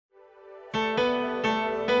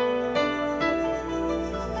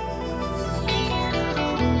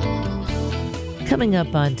Coming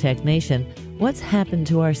up on Tech Nation, what's happened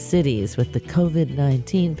to our cities with the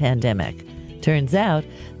COVID-19 pandemic? Turns out,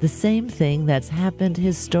 the same thing that's happened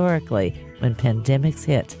historically when pandemics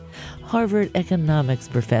hit. Harvard economics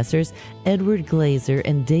professors Edward Glaser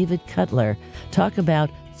and David Cutler talk about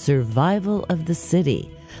survival of the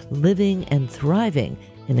city, living and thriving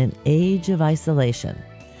in an age of isolation.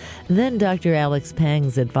 Then Dr. Alex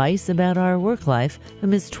Pang's advice about our work life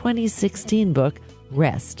from his 2016 book,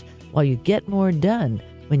 Rest, While You Get More Done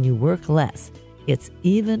When You Work Less. It's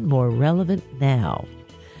even more relevant now.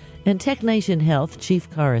 And Tech Nation Health Chief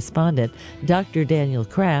Correspondent Dr. Daniel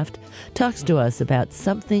Kraft talks to us about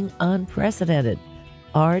something unprecedented,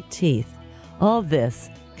 our teeth. All this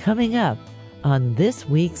coming up on this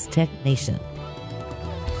week's Tech Nation.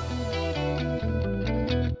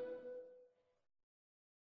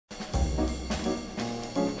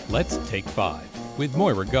 Let's Take 5 with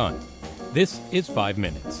Moira Gunn. This is 5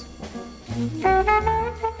 Minutes.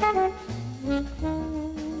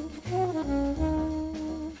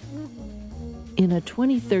 In a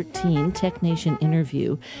 2013 Tech Nation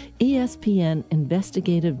interview, ESPN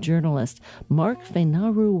investigative journalist Mark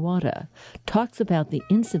Fainaru-Wada talks about the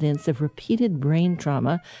incidence of repeated brain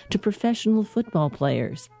trauma to professional football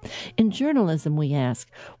players. In journalism, we ask,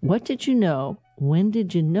 what did you know, when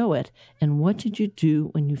did you know it, and what did you do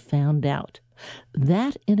when you found out?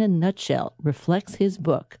 That, in a nutshell, reflects his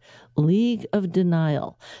book, League of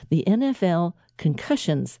Denial, the NFL,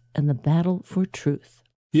 Concussions, and the Battle for Truth.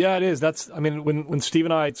 Yeah, it is. When Steve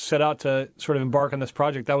and I set out to sort of embark on this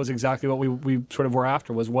project, that was exactly what we sort of were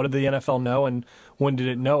after, was what did the NFL know and when did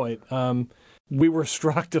it know it? We were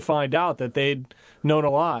struck to find out that they'd known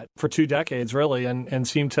a lot for 2 decades, really, and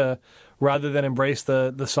seemed to, rather than embrace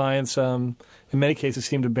the science, in many cases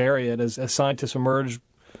seemed to bury it as scientists emerged,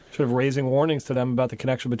 sort of raising warnings to them about the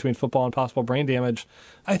connection between football and possible brain damage.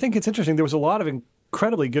 I think it's interesting. There was a lot of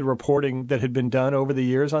incredibly good reporting that had been done over the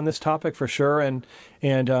years on this topic, for sure. And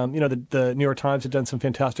the New York Times had done some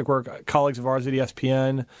fantastic work. Colleagues of ours at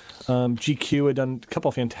ESPN, GQ had done a couple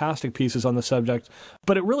of fantastic pieces on the subject.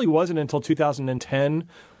 But it really wasn't until 2010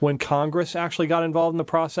 when Congress actually got involved in the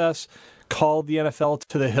process, called the NFL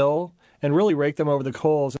to the Hill, and really raked them over the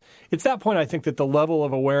coals. It's that point, I think, that the level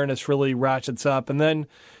of awareness really ratchets up. And then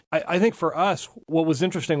I think for us, what was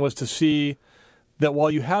interesting was to see that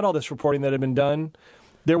while you had all this reporting that had been done,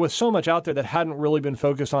 there was so much out there that hadn't really been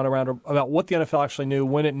focused on about what the NFL actually knew,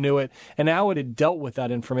 when it knew it, and how it had dealt with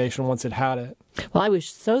that information once it had it. Well, I was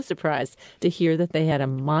so surprised to hear that they had a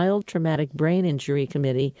mild traumatic brain injury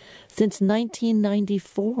committee since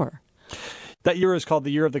 1994. That year is called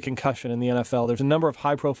the year of the concussion in the NFL. There's a number of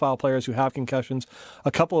high-profile players who have concussions.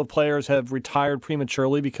 A couple of players have retired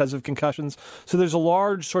prematurely because of concussions. So there's a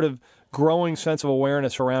large sort of growing sense of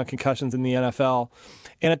awareness around concussions in the NFL.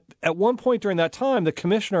 And at one point during that time, the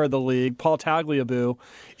commissioner of the league, Paul Tagliabue,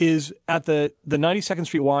 is at the 92nd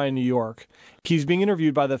Street Y in New York. He's being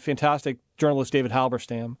interviewed by the fantastic journalist David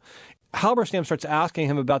Halberstam. Halberstam starts asking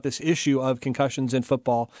him about this issue of concussions in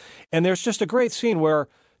football. And there's just a great scene where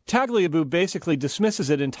Tagliabue basically dismisses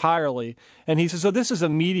it entirely, and he says, this is a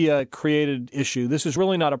media-created issue. This is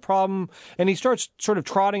really not a problem. And he starts sort of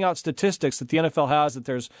trotting out statistics that the NFL has, that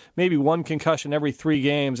there's maybe 1 concussion every 3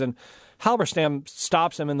 games, and Halberstam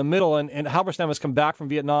stops him in the middle, and Halberstam has come back from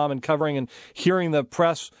Vietnam and covering and hearing the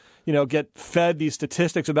press, get fed these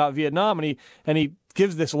statistics about Vietnam, and he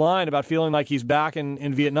gives this line about feeling like he's back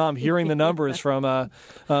in Vietnam, hearing the numbers from the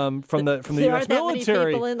U.S. military. There aren't that many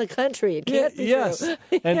people in the country. It can't be true.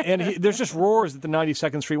 and there's just roars at the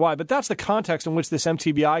 92nd Street Y. But that's the context in which this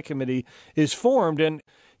MTBI committee is formed. And,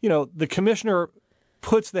 the commissioner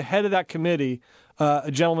puts the head of that committee,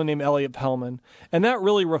 a gentleman named Elliot Pellman. And that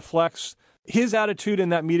really reflects his attitude in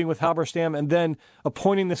that meeting with Halberstam, and then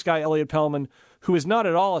appointing this guy, Elliot Pellman, who is not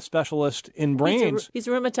at all a specialist in brains. He's a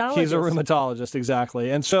rheumatologist. He's a rheumatologist, exactly.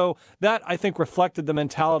 And so that, I think, reflected the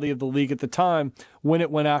mentality of the league at the time when it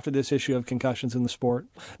went after this issue of concussions in the sport.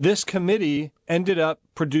 This committee ended up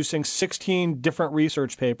producing 16 different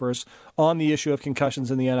research papers on the issue of concussions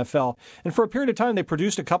in the NFL. And for a period of time, they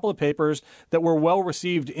produced a couple of papers that were well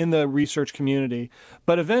received in the research community.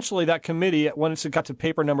 But eventually that committee, once it got to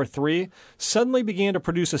paper number 3, suddenly began to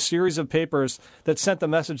produce a series of papers that sent the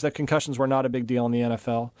message that concussions were not a big deal in the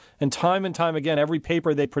NFL. And time again, every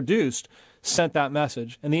paper they produced sent that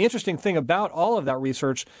message. And the interesting thing about all of that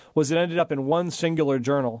research was it ended up in one singular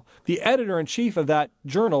journal. The editor-in-chief of that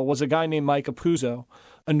journal was a guy named Mike Apuzzo,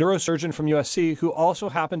 a neurosurgeon from USC who also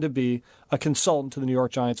happened to be a consultant to the New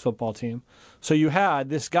York Giants football team. So you had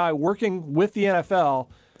this guy working with the NFL,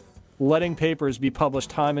 letting papers be published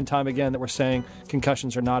time and time again that were saying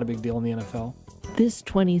concussions are not a big deal in the NFL. This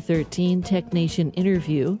 2013 Tech Nation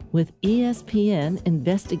interview with ESPN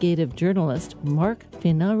investigative journalist Mark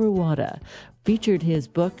Fainaru-Wada featured his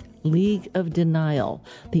book, League of Denial,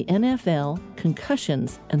 the NFL,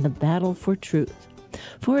 Concussions, and the Battle for Truth.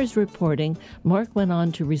 For his reporting, Mark went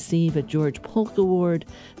on to receive a George Polk Award,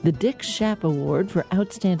 the Dick Schaap Award for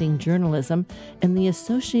Outstanding Journalism, and the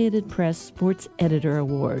Associated Press Sports Editor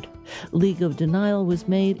Award. League of Denial was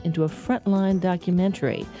made into a Frontline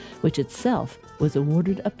documentary, which itself was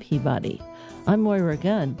awarded a Peabody. I'm Moira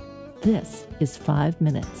Gunn. This is 5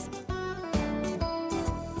 Minutes.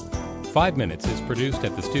 5 Minutes is produced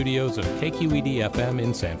at the studios of KQED-FM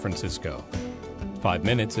in San Francisco. 5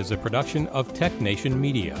 Minutes is a production of Tech Nation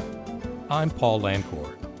Media. I'm Paul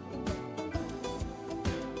Lancourt.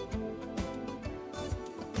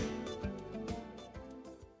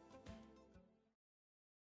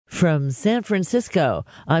 From San Francisco,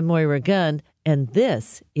 I'm Moira Gunn, and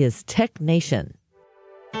this is Tech Nation.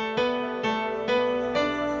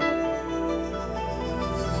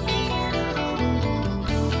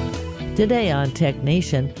 Today on Tech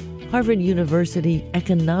Nation, Harvard University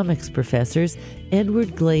economics professors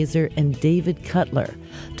Edward Glaeser and David Cutler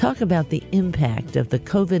talk about the impact of the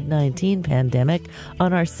COVID-19 pandemic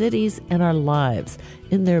on our cities and our lives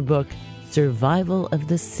in their book, Survival of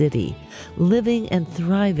the City, Living and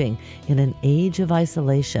Thriving in an Age of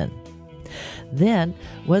Isolation. Then,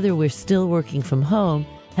 whether we're still working from home,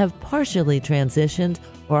 have partially transitioned,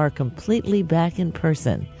 or are completely back in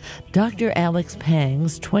person, Dr. Alex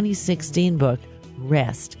Pang's 2016 book,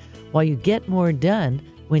 Rest, While You Get More Done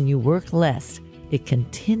When You Work Less, it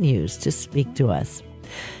continues to speak to us.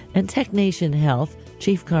 And Tech Nation Health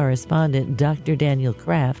Chief Correspondent Dr. Daniel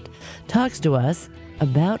Kraft talks to us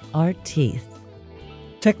about our teeth.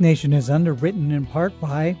 Tech Nation is underwritten in part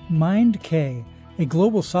by MindK, a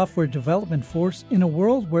global software development force in a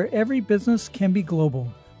world where every business can be global.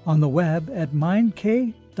 On the web at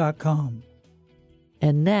mindk.com.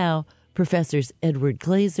 And now, Professors Edward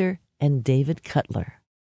Glaeser and David Cutler.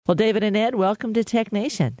 Well, David and Ed, welcome to Tech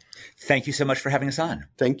Nation. Thank you so much for having us on.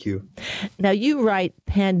 Thank you. Now, you write,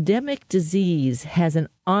 pandemic disease has an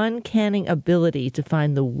uncanny ability to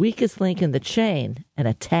find the weakest link in the chain and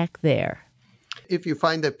attack there. If you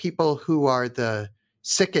find that people who are the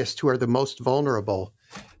sickest, who are the most vulnerable,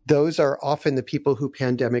 those are often the people who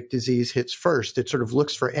pandemic disease hits first. It sort of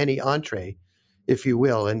looks for any entree, if you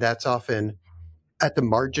will, and that's often at the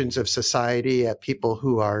margins of society, at people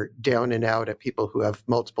who are down and out, at people who have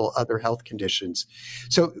multiple other health conditions.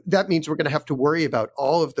 So that means we're going to have to worry about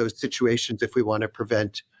all of those situations if we want to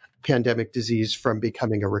prevent pandemic disease from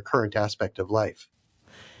becoming a recurrent aspect of life.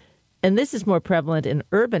 And this is more prevalent in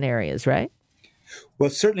urban areas, right? Well,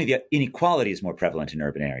 certainly the inequality is more prevalent in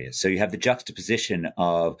urban areas. So you have the juxtaposition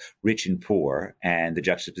of rich and poor and the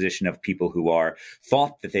juxtaposition of people who are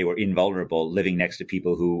thought that they were invulnerable living next to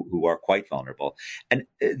people who are quite vulnerable. And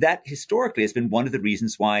that historically has been one of the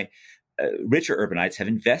reasons why richer urbanites have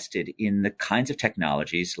invested in the kinds of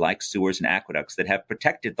technologies like sewers and aqueducts that have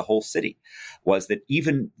protected the whole city. Was that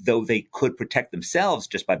even though they could protect themselves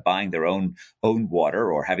just by buying their own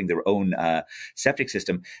water or having their own septic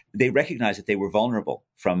system, they recognized that they were vulnerable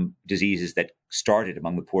from diseases that started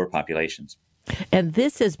among the poor populations. And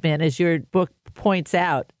this has been, as your book points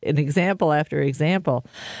out, an example after example,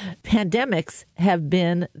 pandemics have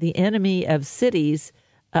been the enemy of cities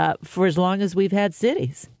for as long as we've had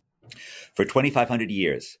cities. For 2,500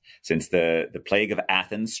 years, since the plague of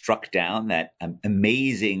Athens struck down that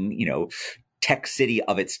amazing, tech city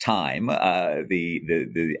of its time,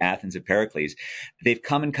 the Athens of Pericles, they've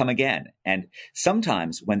come and come again. And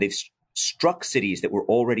sometimes when they've struck cities that were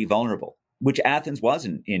already vulnerable, which Athens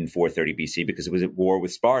wasn't in 430 BC because it was at war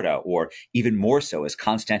with Sparta, or even more so as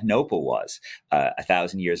Constantinople was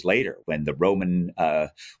 1,000 years later when the Roman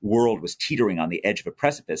world was teetering on the edge of a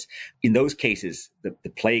precipice. In those cases, the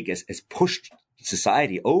plague has pushed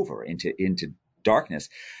society over into darkness.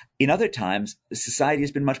 In other times, society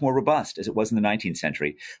has been much more robust, as it was in the 19th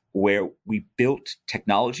century, where we built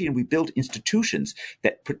technology and we built institutions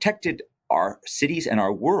that protected our cities and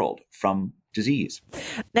our world from disease.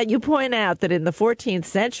 Now, you point out that in the 14th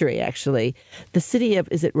century, actually, the city of,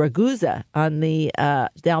 is it Ragusa on the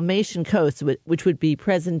Dalmatian coast, which would be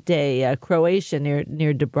present-day Croatia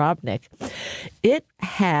near Dubrovnik, it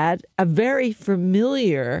had a very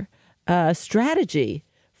familiar strategy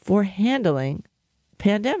for handling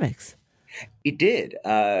pandemics. It did.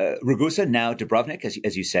 Ragusa, now Dubrovnik,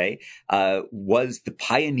 as you say, was the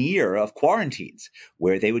pioneer of quarantines,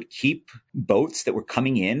 where they would keep boats that were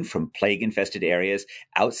coming in from plague-infested areas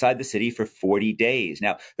outside the city for 40 days.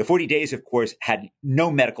 Now, the 40 days, of course, had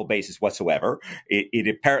no medical basis whatsoever. It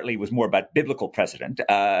apparently was more about biblical precedent,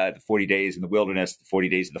 the 40 days in the wilderness, the 40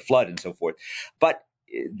 days of the flood, and so forth. But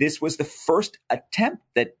this was the first attempt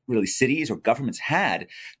that really cities or governments had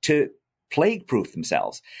to plague-proof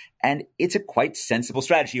themselves. And it's a quite sensible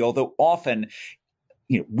strategy, although often,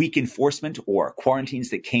 weak enforcement or quarantines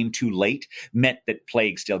that came too late meant that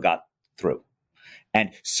plague still got through.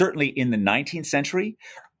 And certainly in the 19th century,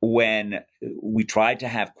 when we tried to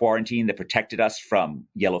have quarantine that protected us from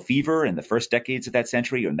yellow fever in the first decades of that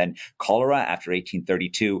century, and then cholera after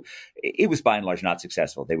 1832, it was by and large not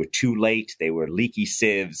successful. They were too late. They were leaky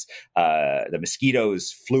sieves. The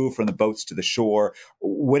mosquitoes flew from the boats to the shore.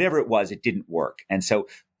 Whatever it was, it didn't work. And so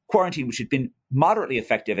quarantine, which had been moderately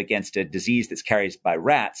effective against a disease that's carried by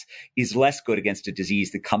rats, is less good against a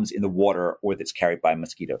disease that comes in the water or that's carried by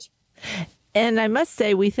mosquitoes. And I must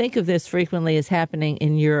say, we think of this frequently as happening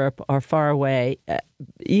in Europe or far away,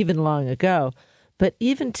 even long ago. But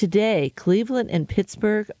even today, Cleveland and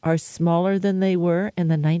Pittsburgh are smaller than they were in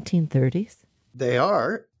the 1930s. They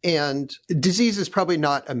are. And disease is probably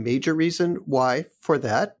not a major reason why for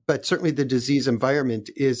that, but certainly the disease environment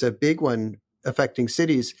is a big one affecting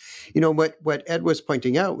cities. What Ed was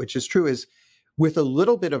pointing out, which is true, is with a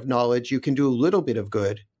little bit of knowledge, you can do a little bit of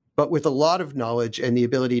good. But with a lot of knowledge and the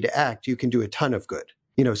ability to act, you can do a ton of good.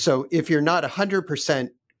 So if you're not 100%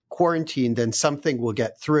 quarantined, then something will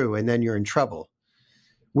get through and then you're in trouble.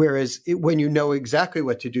 Whereas when you know exactly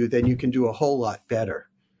what to do, then you can do a whole lot better.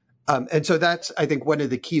 And so that's, I think, one of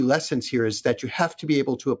the key lessons here is that you have to be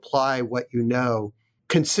able to apply what you know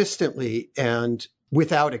consistently and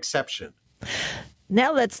without exception.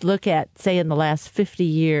 Now let's look at, say, in the last 50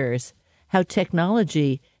 years, how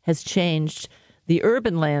technology has changed the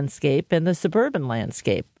urban landscape and the suburban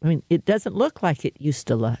landscape. I mean, it doesn't look like it used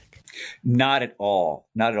to look. Not at all.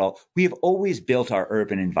 Not at all. We have always built our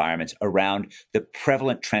urban environments around the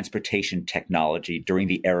prevalent transportation technology during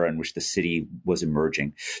the era in which the city was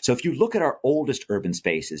emerging. So if you look at our oldest urban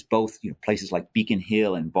spaces, both places like Beacon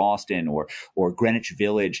Hill in Boston or Greenwich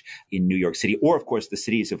Village in New York City, or of course the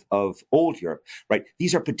cities of old Europe, right?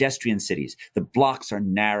 These are pedestrian cities. The blocks are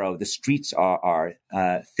narrow, the streets are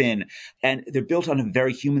thin, and they're built on a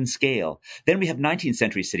very human scale. Then we have 19th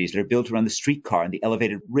century cities that are built around the streetcar and the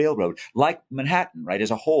elevated railroad, like Manhattan, right,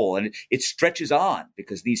 as a whole. And it stretches on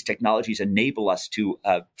because these technologies enable us to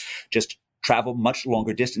just travel much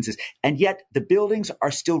longer distances. And yet the buildings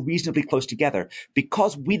are still reasonably close together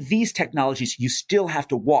because with these technologies, you still have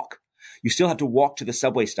to walk. You still have to walk to the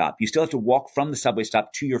subway stop. You still have to walk from the subway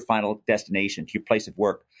stop to your final destination, to your place of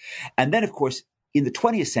work. And then, of course, in the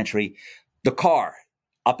 20th century, the car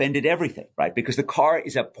upended everything, right? Because the car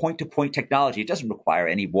is a point-to-point technology. It doesn't require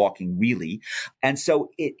any walking, really. And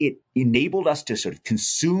so it enabled us to sort of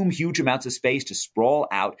consume huge amounts of space, to sprawl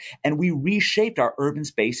out, and we reshaped our urban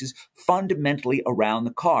spaces fundamentally around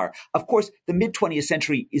the car. Of course, the mid-20th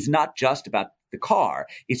century is not just about the car.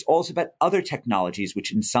 It's also about other technologies,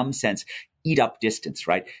 which in some sense eat up distance,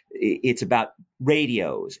 right? It's about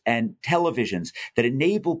radios and televisions that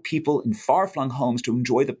enable people in far-flung homes to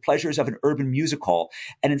enjoy the pleasures of an urban music hall.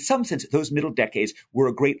 And in some sense, those middle decades were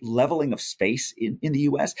a great leveling of space in the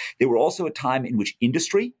US. They were also a time in which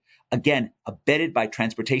industry, again, abetted by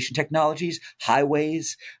transportation technologies,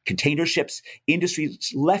 highways, container ships,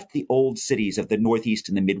 industries left the old cities of the Northeast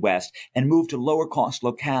and the Midwest and moved to lower cost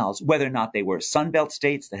locales, whether or not they were Sunbelt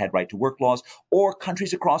states that had right to work laws or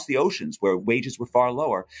countries across the oceans where wages were far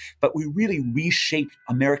lower. But we really reshaped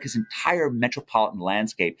America's entire metropolitan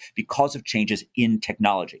landscape because of changes in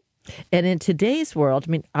technology. And in today's world,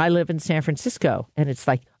 I mean, I live in San Francisco, and it's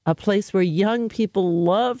like a place where young people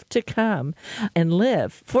love to come and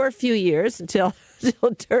live for a few years until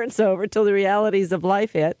it turns over, till the realities of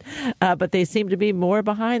life hit. But they seem to be more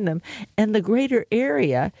behind them. And the greater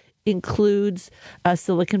area includes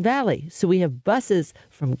Silicon Valley. So we have buses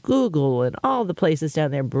from Google and all the places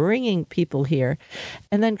down there bringing people here.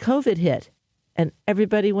 And then COVID hit, and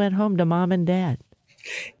everybody went home to mom and dad.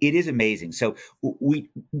 It is amazing. So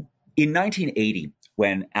in 1980,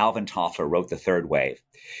 when Alvin Toffler wrote The Third Wave,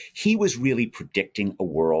 he was really predicting a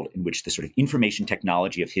world in which the sort of information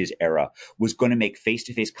technology of his era was going to make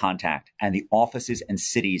face-to-face contact and the offices and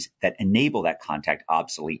cities that enable that contact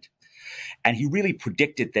obsolete. And he really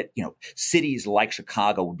predicted that, cities like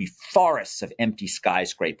Chicago would be forests of empty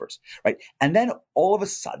skyscrapers, right? And then all of a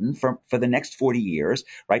sudden, for the next 40 years,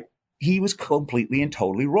 right, he was completely and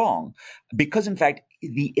totally wrong because, in fact,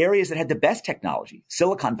 the areas that had the best technology,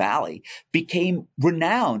 Silicon Valley, became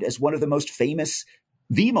renowned as one of the most famous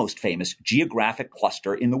geographic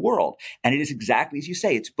cluster in the world. And it is exactly as you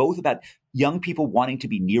say. It's both about young people wanting to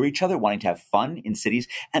be near each other, wanting to have fun in cities,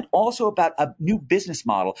 and also about a new business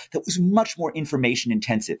model that was much more information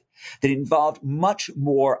intensive, that involved much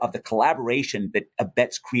more of the collaboration that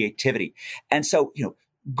abets creativity. And so,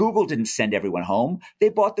 Google didn't send everyone home. They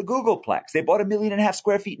bought the Googleplex. They bought 1.5 million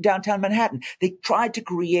square feet in downtown Manhattan. They tried to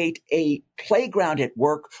create a playground at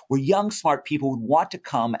work where young, smart people would want to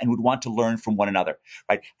come and would want to learn from one another,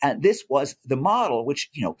 right? And this was the model,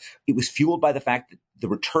 which, it was fueled by the fact that the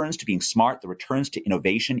returns to being smart, the returns to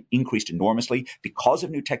innovation increased enormously because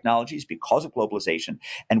of new technologies, because of globalization.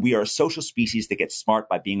 And we are a social species that gets smart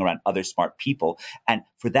by being around other smart people. And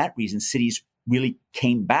for that reason, cities really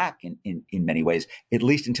came back in many ways, at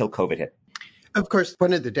least until COVID hit. Of course,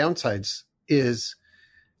 one of the downsides is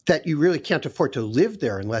that you really can't afford to live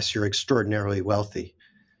there unless you're extraordinarily wealthy.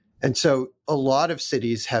 And so a lot of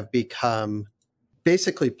cities have become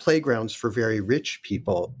basically playgrounds for very rich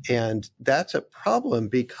people. And that's a problem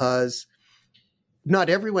because not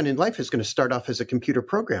everyone in life is going to start off as a computer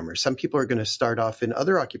programmer. Some people are going to start off in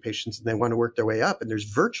other occupations and they want to work their way up. And there's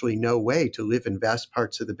virtually no way to live in vast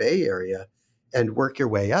parts of the Bay Area and work your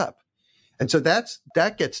way up. And so that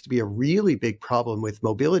gets to be a really big problem with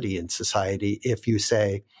mobility in society. If you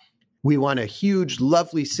say, we want a huge,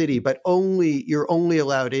 lovely city, but you're only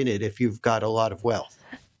allowed in it if you've got a lot of wealth.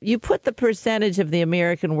 You put the percentage of the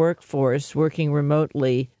American workforce working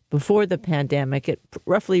remotely before the pandemic at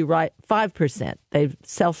roughly 5%. They've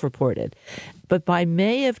self-reported. But by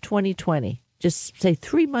May of 2020, just say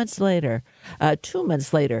 2 months later,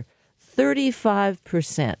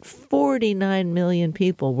 35%, 49 million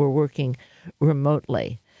people were working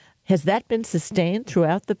remotely. Has that been sustained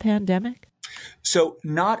throughout the pandemic? So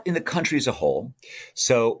not in the country as a whole.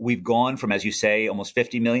 So we've gone from, as you say, almost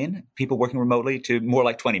 50 million people working remotely to more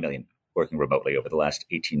like 20 million working remotely over the last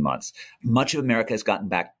 18 months. Much of America has gotten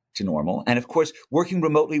back to normal. And of course, working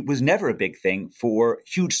remotely was never a big thing for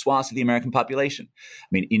huge swaths of the American population. I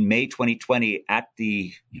mean, in May 2020, at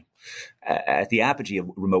the apogee of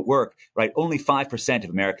remote work, right, only 5% of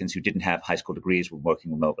Americans who didn't have high school degrees were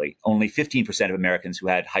working remotely. Only 15% of Americans who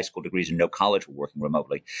had high school degrees and no college were working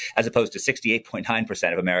remotely, as opposed to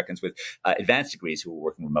 68.9% of Americans with advanced degrees who were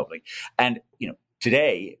working remotely. And,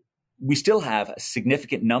 today, we still have a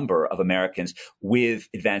significant number of Americans with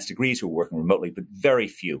advanced degrees who are working remotely, but very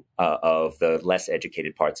few of the less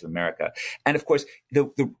educated parts of America. And of course, the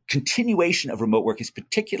continuation of remote work is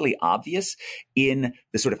particularly obvious in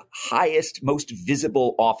the sort of highest, most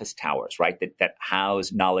visible office towers, right, that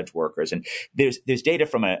house knowledge workers. And there's data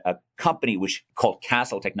from a company called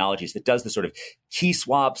Castle Technologies that does the sort of key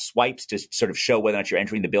swipes to sort of show whether or not you're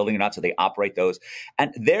entering the building or not. So they operate those.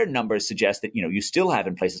 And their numbers suggest that, you still have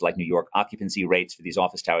in places like New York occupancy rates for these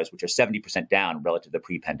office towers, which are 70% down relative to the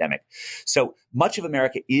pre-pandemic. So much of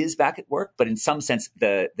America is back at work, but in some sense,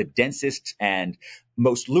 the densest and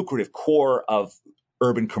most lucrative core of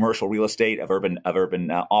urban commercial real estate, of urban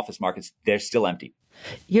office markets, they're still empty.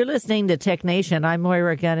 You're listening to Tech Nation. I'm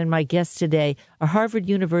Moira Gunn, and my guests today are Harvard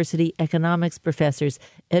University economics professors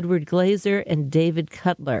Edward Glaeser and David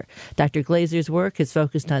Cutler. Dr. Glaeser's work is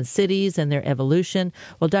focused on cities and their evolution,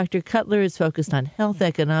 while Dr. Cutler is focused on health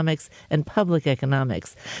economics and public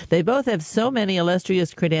economics. They both have so many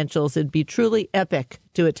illustrious credentials, it'd be truly epic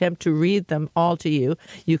to attempt to read them all to you.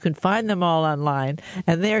 You can find them all online,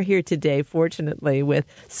 and they're here today, fortunately, with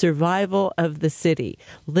Survival of the City,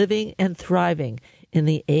 Living and Thriving in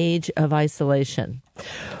the Age of Isolation.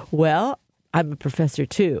 Well, I'm a professor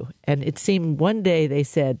too, and it seemed one day they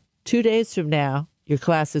said, 2 days from now, your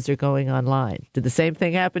classes are going online. Did the same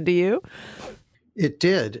thing happen to you? It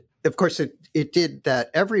did. Of course, it did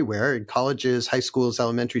that everywhere, in colleges, high schools,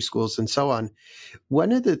 elementary schools, and so on.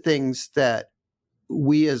 One of the things that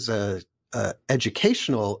we as a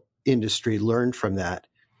educational industry learned from that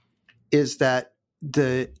is that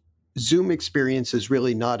the Zoom experience is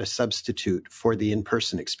really not a substitute for the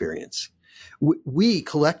in-person experience. We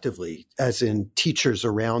collectively, as in teachers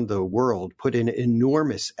around the world, put in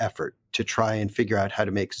enormous effort to try and figure out how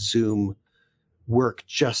to make Zoom work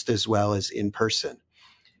just as well as in person.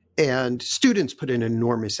 And students put in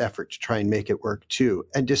enormous effort to try and make it work too.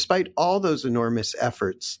 And despite all those enormous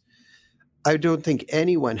efforts, I don't think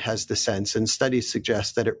anyone has the sense, and studies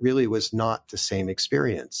suggest that it really was not the same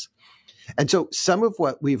experience. And so some of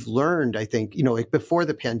what we've learned, I think, like before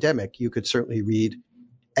the pandemic, you could certainly read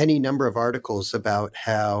any number of articles about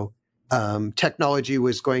how technology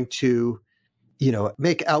was going to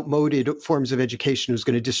make outmoded forms of education. It was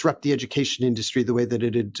going to disrupt the education industry the way that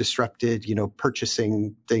it had disrupted,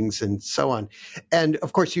 purchasing things and so on. And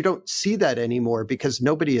of course, you don't see that anymore because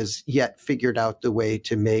nobody has yet figured out the way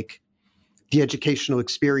to make the educational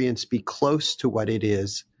experience be close to what it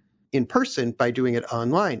is in person by doing it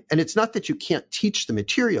online. And it's not that you can't teach the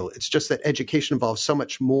material. It's just that education involves so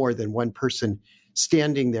much more than one person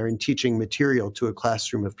standing there and teaching material to a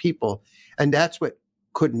classroom of people. And that's what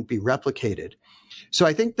couldn't be replicated. So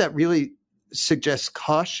I think that really suggests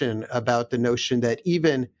caution about the notion that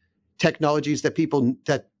even technologies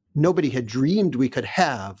that nobody had dreamed we could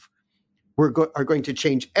have are going to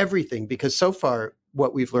change everything, because so far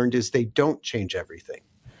what we've learned is they don't change everything.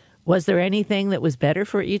 Was there anything that was better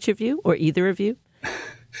for each of you or either of you?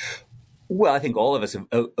 Well, I think all of us have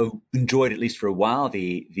enjoyed, at least for a while,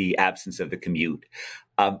 the absence of the commute.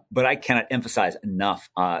 But I cannot emphasize enough,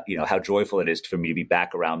 how joyful it is for me to be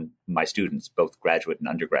back around my students, both graduate and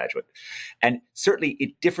undergraduate. And certainly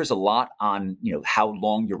it differs a lot on, how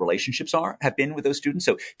long your relationships have been with those students.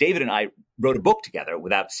 So David and I wrote a book together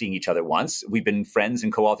without seeing each other once. We've been friends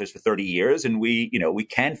and co-authors for 30 years, and we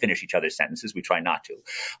can finish each other's sentences. We try not to.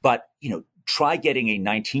 But, try getting a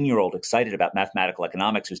 19-year-old excited about mathematical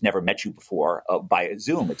economics who's never met you before by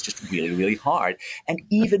Zoom. It's just really, really hard. And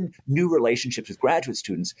even new relationships with graduate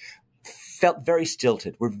students felt very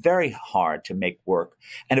stilted, were very hard to make work.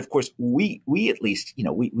 And of course, we at least,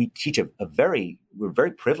 we teach we're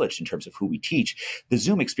very privileged in terms of who we teach. The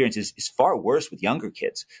Zoom experience is far worse with younger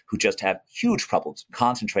kids who just have huge troubles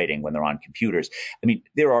concentrating when they're on computers. I mean,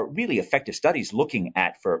 there are really effective studies looking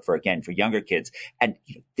at, for younger kids, and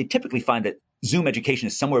they typically find that Zoom education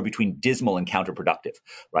is somewhere between dismal and counterproductive,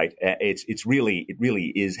 right? It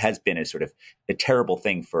really has been a sort of a terrible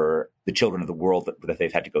thing for the children of the world that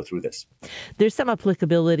they've had to go through this. There's some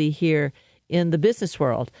applicability here in the business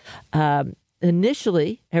world.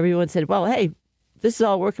 Initially, everyone said, well, hey, this is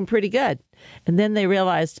all working pretty good. And then they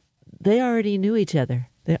realized they already knew each other.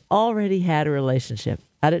 They already had a relationship.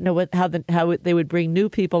 I didn't know how they would bring new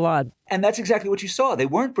people on. And that's exactly what you saw. They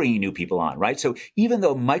weren't bringing new people on, right? So even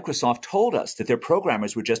though Microsoft told us that their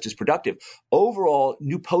programmers were just as productive, overall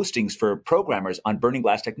new postings for programmers on Burning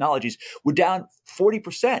Glass Technologies were down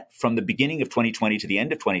 40% from the beginning of 2020 to the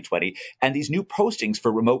end of 2020. And these new postings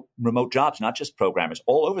for remote jobs, not just programmers,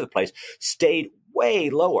 all over the place, stayed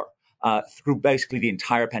way lower through basically the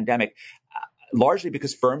entire pandemic. Largely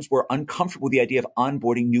because firms were uncomfortable with the idea of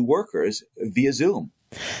onboarding new workers via Zoom.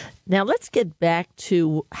 Now, let's get back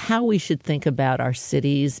to how we should think about our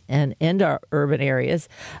cities and our urban areas.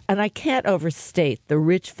 And I can't overstate the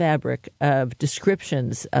rich fabric of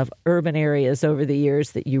descriptions of urban areas over the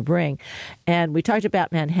years that you bring. And we talked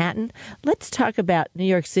about Manhattan. Let's talk about New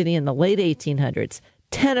York City in the late 1800s.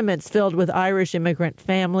 Tenements filled with Irish immigrant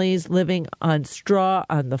families living on straw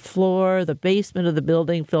on the floor, the basement of the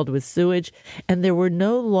building filled with sewage, and there were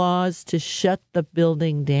no laws to shut the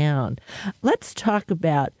building down. Let's talk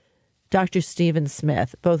about Dr. Stephen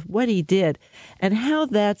Smith, both what he did and how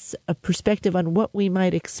that's a perspective on what we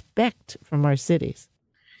might expect from our cities.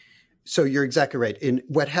 So you're exactly right.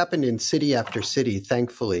 What happened in city after city,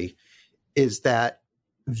 thankfully, is that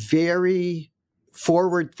very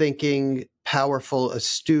forward-thinking, powerful,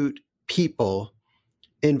 astute people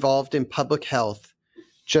involved in public health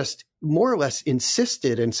just more or less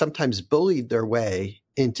insisted and sometimes bullied their way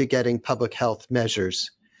into getting public health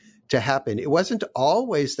measures to happen. It wasn't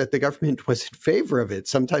always that the government was in favor of it.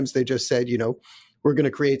 Sometimes they just said, we're going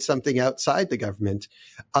to create something outside the government,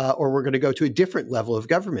 or we're going to go to a different level of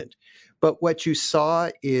government. But what you saw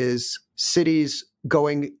is cities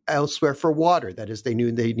going elsewhere for water. That is, they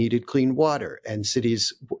knew they needed clean water, and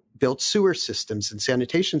cities built sewer systems and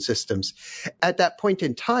sanitation systems. At that point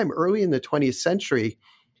in time, early in the 20th century,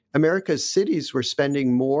 America's cities were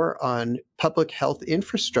spending more on public health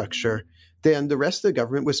infrastructure than the rest of the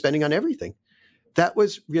government was spending on everything. That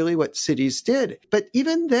was really what cities did. But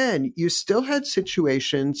even then, you still had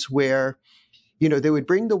situations where, they would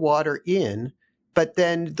bring the water in, but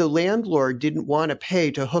then the landlord didn't want to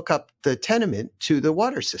pay to hook up the tenement to the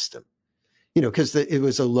water system, because it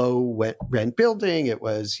was a low rent building. It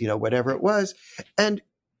was, whatever it was. And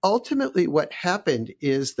ultimately what happened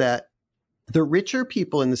is that the richer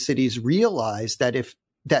people in the cities realized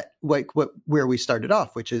that where we started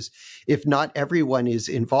off, which is if not everyone is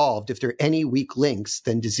involved, if there are any weak links,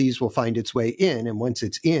 then disease will find its way in. And once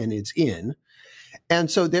it's in, it's in.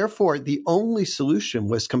 And so therefore the only solution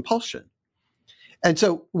was compulsion. And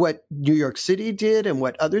so what New York City did and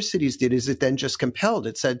what other cities did is it then just compelled.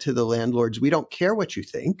 It said to the landlords, we don't care what you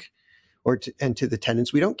think, and to the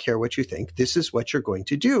tenants, we don't care what you think. This is what you're going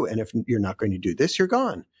to do. And if you're not going to do this, you're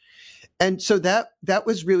gone. And so that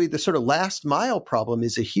was really the sort of last mile problem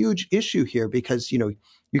is a huge issue here because,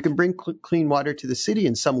 you can bring clean water to the city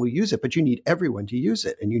and some will use it, but you need everyone to use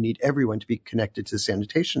it and you need everyone to be connected to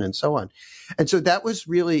sanitation and so on. And so that was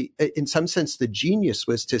really, in some sense, the genius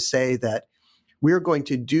was to say that we're going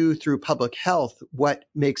to do through public health what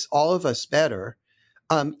makes all of us better,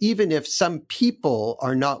 even if some people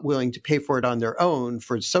are not willing to pay for it on their own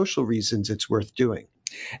for social reasons, it's worth doing.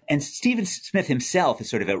 And Stephen Smith himself is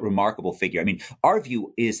sort of a remarkable figure. I mean, our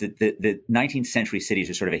view is that the 19th century cities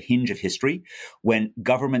are sort of a hinge of history when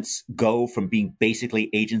governments go from being basically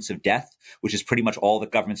agents of death, which is pretty much all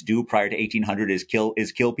that governments do prior to 1800 is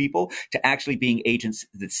kill people, to actually being agents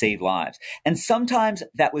that save lives. And sometimes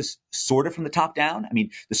that was sort of from the top down. I mean,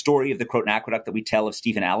 the story of the Croton Aqueduct that we tell of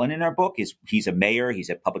Stephen Allen in our book is he's a mayor, he's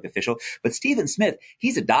a public official, but Stephen Smith,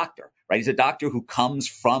 he's a doctor. Right? He's a doctor who comes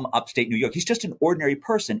from upstate New York. He's just an ordinary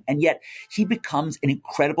person. And yet he becomes an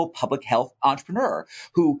incredible public health entrepreneur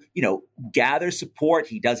who, gathers support.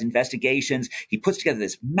 He does investigations. He puts together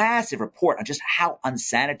this massive report on just how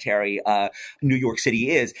unsanitary New York City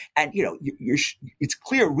is. And, it's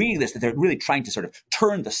clear reading this that they're really trying to sort of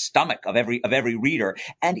turn the stomach of every reader.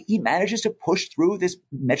 And he manages to push through this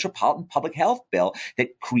Metropolitan Public Health Bill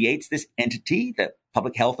that creates this entity, the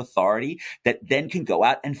Public Health Authority, that then can go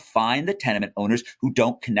out and find the tenement owners who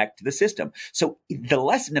don't connect to the system. So the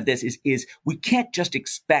lesson of this is we can't just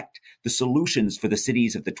expect the solutions for the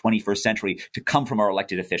cities of the 21st century to come from our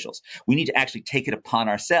elected officials. We need to actually take it upon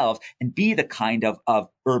ourselves and be the kind of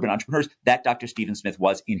urban entrepreneurs that Dr. Stephen Smith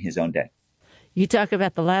was in his own day. You talk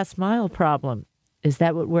about the last mile problem. Is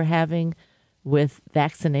that what we're having with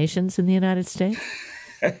vaccinations in the United States?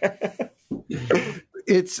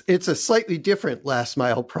 It's a slightly different last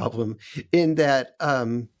mile problem in that.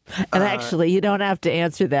 And actually, you don't have to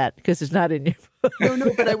answer that because it's not in your book.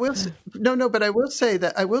 But I will say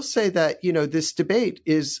that this debate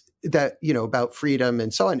is that about freedom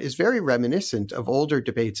and so on is very reminiscent of older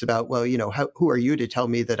debates about who are you to tell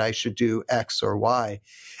me that I should do X or Y.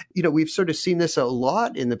 We've sort of seen this a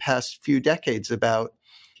lot in the past few decades about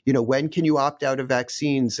when can you opt out of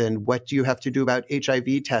vaccines and what do you have to do about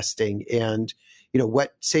HIV testing and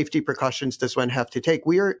what safety precautions does one have to take?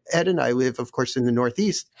 Ed and I live, of course, in the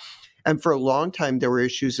Northeast. And for a long time, there were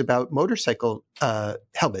issues about motorcycle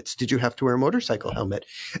helmets. Did you have to wear a motorcycle helmet?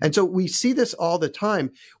 And so we see this all the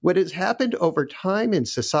time. What has happened over time in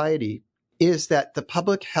society is that the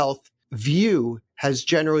public health view has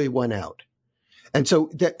generally won out. And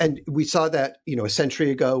so, and we saw that, a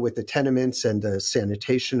century ago with the tenements and the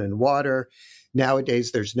sanitation and water.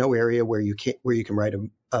 Nowadays, there's no area where you can ride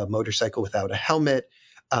a motorcycle without a helmet,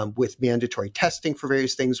 with mandatory testing for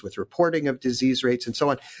various things, with reporting of disease rates and so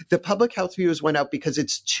on. The public health view has went out because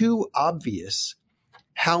it's too obvious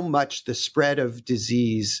how much the spread of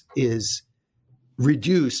disease is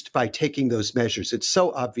reduced by taking those measures. It's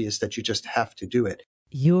so obvious that you just have to do it.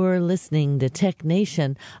 You're listening to Tech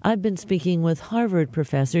Nation. I've been speaking with Harvard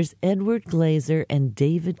professors Edward Glaeser and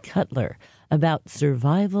David Cutler about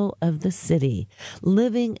survival of the city,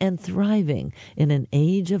 living and thriving in an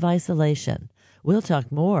age of isolation. We'll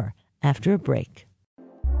talk more after a break.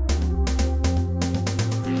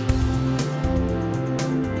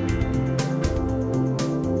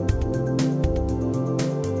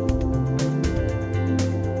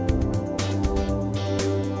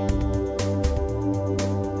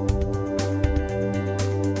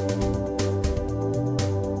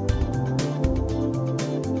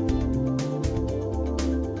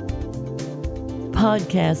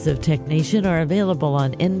 Podcasts of Tech Nation are available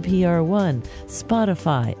on NPR One,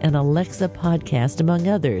 Spotify, and Alexa Podcast, among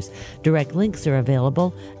others. Direct links are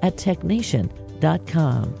available at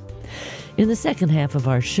technation.com. In the second half of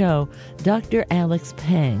our show, Dr. Alex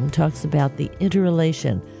Pang talks about the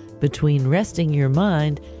interrelation between resting your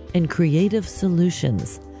mind and creative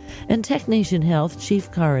solutions. And Tech Nation Health Chief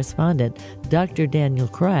Correspondent Dr. Daniel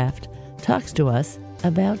Kraft talks to us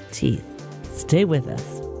about teeth. Stay with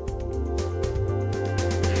us.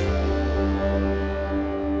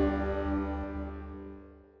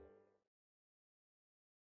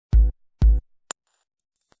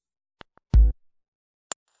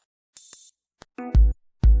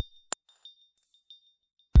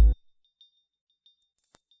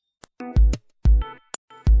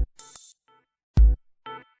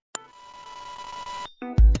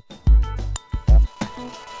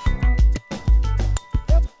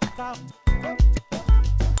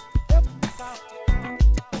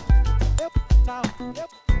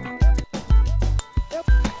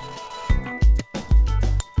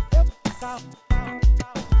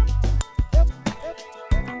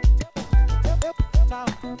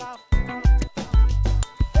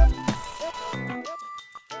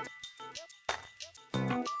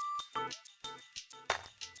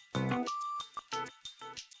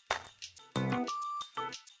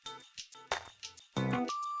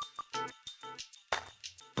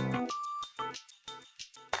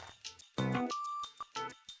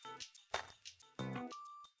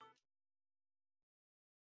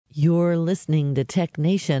 You're listening to Tech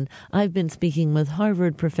Nation. I've been speaking with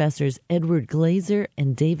Harvard professors Edward Glaeser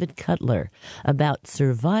and David Cutler about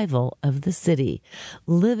survival of the city,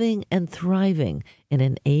 living and thriving in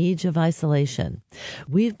an age of isolation.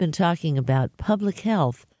 We've been talking about public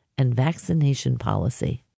health and vaccination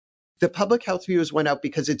policy. The public health views went out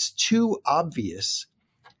because it's too obvious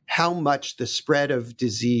how much the spread of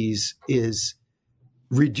disease is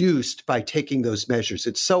reduced by taking those measures.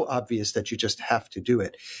 It's so obvious that you just have to do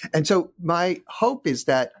it. And so my hope is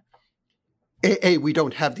that, we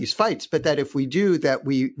don't have these fights, but that if we do, that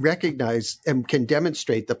we recognize and can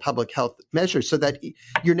demonstrate the public health measures so that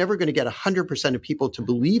you're never going to get 100% of people to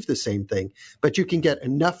believe the same thing, but you can get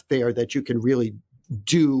enough there that you can really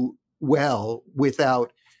do well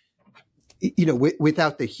without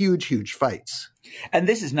the huge fights. And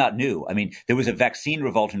this is not new. I mean, there was a vaccine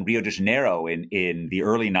revolt in Rio de Janeiro in the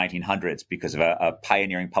early 1900s because of a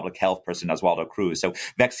pioneering public health person, Oswaldo Cruz. So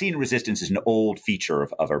vaccine resistance is an old feature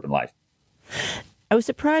of urban life. I was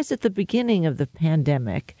surprised at the beginning of the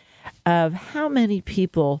pandemic of how many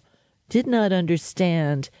people did not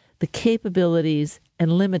understand the capabilities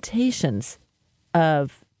and limitations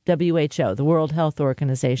of WHO, the World Health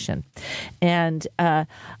Organization. And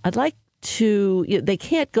I'd like they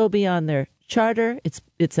can't go beyond their charter.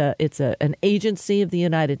 It's an agency of the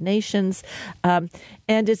United Nations, and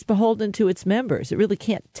it's beholden to its members. It really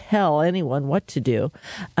can't tell anyone what to do.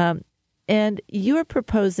 And you're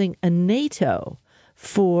proposing a NATO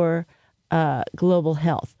for global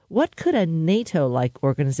health. What could a NATO-like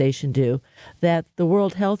organization do that the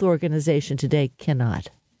World Health Organization today cannot?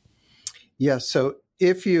 Yeah, so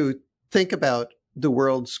if you think about the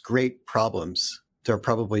world's great problems, there are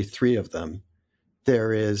probably three of them.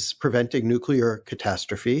 There is preventing nuclear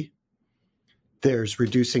catastrophe, there's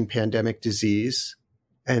reducing pandemic disease,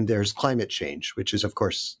 and there's climate change, which is, of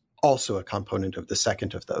course, also a component of the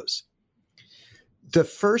second of those. The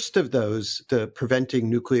first of those, the preventing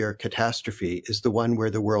nuclear catastrophe, is the one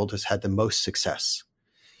where the world has had the most success.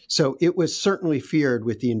 So it was certainly feared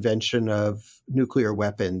with the invention of nuclear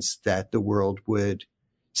weapons that the world would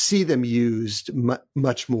see them used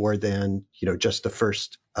much more than, just the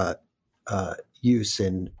first use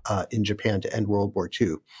in Japan to end World War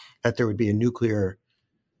II, that there would be a nuclear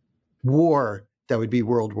war that would be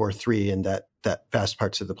World War III and that vast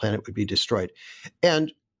parts of the planet would be destroyed.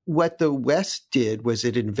 And what the West did was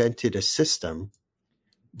it invented a system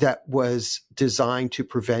that was designed to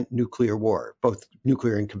prevent nuclear war, both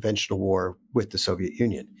nuclear and conventional war with the Soviet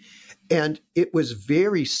Union. And it was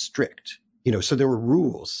very strict. So there were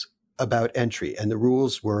rules about entry, and the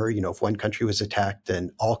rules were, if one country was attacked, then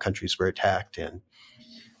all countries were attacked. And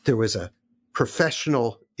there was a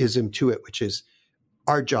professionalism to it, which is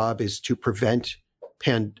our job is to prevent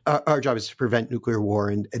nuclear war.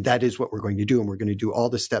 And that is what we're going to do. And we're going to do all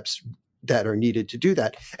the steps that are needed to do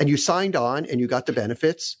that. And you signed on and you got the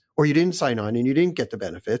benefits, or you didn't sign on and you didn't get the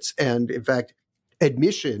benefits. And in fact,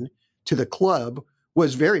 admission to the club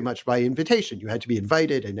was very much by invitation. You had to be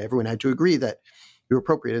invited and everyone had to agree that you're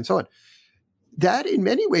appropriate and so on. That in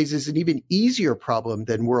many ways is an even easier problem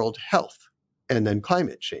than world health and then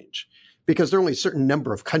climate change, because there are only a certain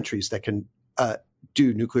number of countries that can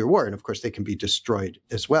do nuclear war. And of course, they can be destroyed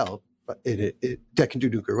as well. But that can do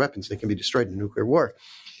nuclear weapons. They can be destroyed in nuclear war.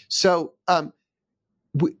 So,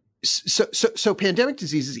 so pandemic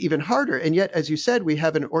disease is even harder. And yet, as you said, we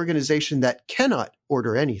have an organization that cannot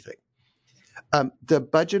order anything. The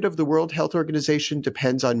budget of the World Health Organization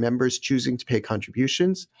depends on members choosing to pay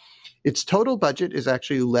contributions. Its total budget is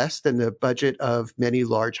actually less than the budget of many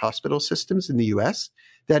large hospital systems in the U.S.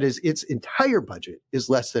 That is, its entire budget is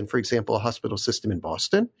less than, for example, a hospital system in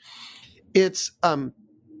Boston. It's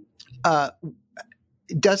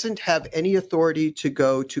doesn't have any authority to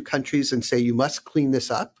go to countries and say, you must clean this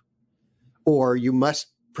up, or you must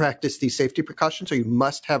practice these safety precautions, or you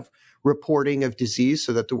must have reporting of disease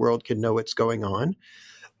so that the world can know what's going on.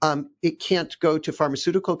 It can't go to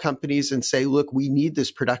pharmaceutical companies and say, look, we need this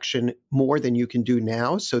production more than you can do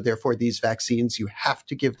now. So therefore, these vaccines, you have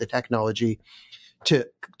to give the technology to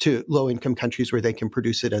low-income countries where they can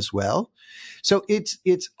produce it as well. So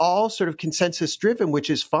it's all sort of consensus driven, which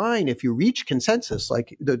is fine if you reach consensus,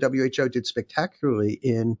 like the WHO did spectacularly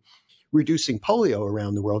in reducing polio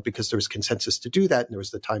around the world, because there was consensus to do that and there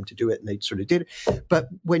was the time to do it, and they sort of did it. But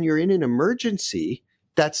when you're in an emergency,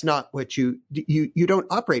 that's not what you don't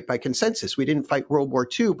operate by consensus. We didn't fight World War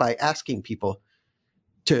II by asking people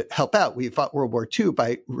to help out. We fought World War II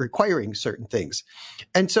by requiring certain things.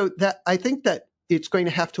 And so that I think that it's going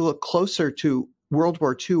to have to look closer to World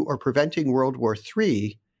War II or preventing World War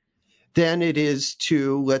III than it is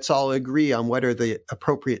to let's all agree on what are the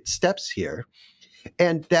appropriate steps here.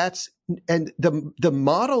 And the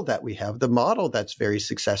model that we have, the model that's very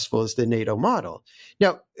successful is the NATO model.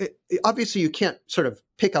 Now, obviously you can't sort of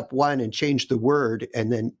pick up one and change the word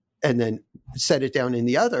and then set it down in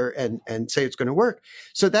the other and say it's going to work.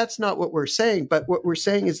 So that's not what we're saying. But what we're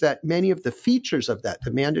saying is that many of the features of that,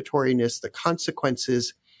 the mandatoriness, the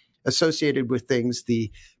consequences associated with things,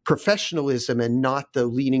 the professionalism and not the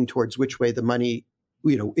leaning towards which way the money,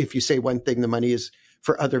 if you say one thing, the money is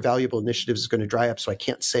for other valuable initiatives is going to dry up. So I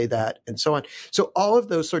can't say that and so on. So all of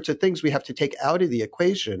those sorts of things we have to take out of the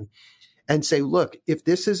equation and say, look, if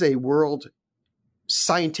this is a world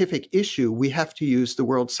scientific issue, we have to use the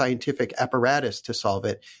world's scientific apparatus to solve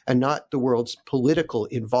it and not the world's political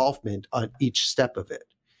involvement on each step of it.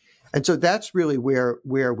 And so that's really where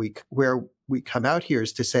we come out here,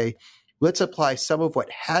 is to say, let's apply some of what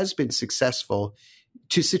has been successful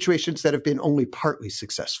to situations that have been only partly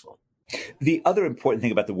successful. The other important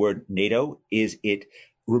thing about the word NATO is it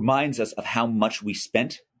reminds us of how much we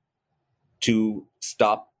spent to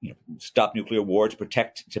stop nuclear war, to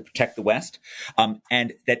protect the West,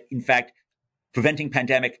 and that in fact preventing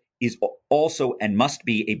pandemic is also and must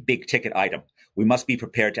be a big ticket item. We must be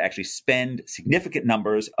prepared to actually spend significant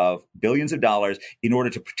numbers of billions of dollars in order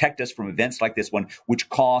to protect us from events like this one, which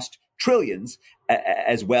cost trillions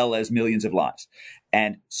as well as millions of lives.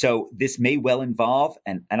 And so this may well involve,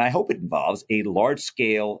 and I hope it involves, a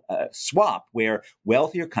large-scale swap where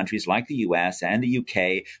wealthier countries like the U.S. and the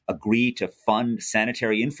UK agree to fund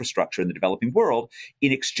sanitary infrastructure in the developing world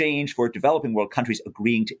in exchange for developing world countries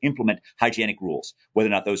agreeing to implement hygienic rules, whether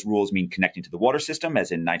or not those rules mean connecting to the water system,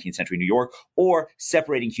 as in 19th century New York, or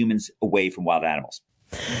separating humans away from wild animals.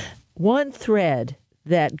 One thread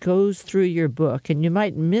that goes through your book, and you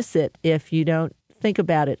might miss it if you don't think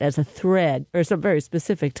about it as a thread or some very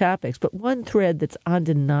specific topics, but one thread that's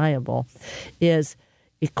undeniable is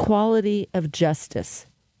equality of justice.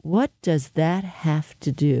 What does that have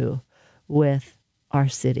to do with our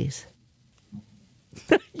cities?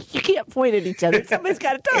 You can't point at each other. Somebody's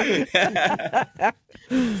got to talk.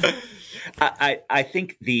 I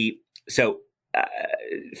think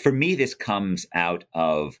for me, this comes out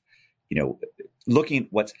of, looking at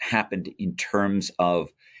what's happened in terms of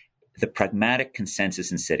the pragmatic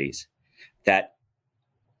consensus in cities that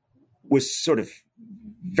was sort of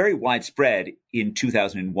very widespread in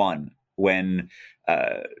 2001 when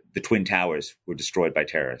the Twin Towers were destroyed by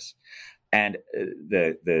terrorists. And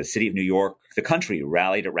the city of New York, the country,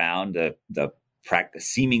 rallied around the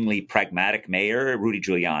seemingly pragmatic mayor, Rudy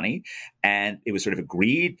Giuliani. And it was sort of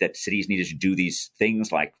agreed that cities needed to do these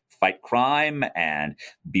things like fight crime and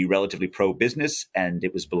be relatively pro-business. And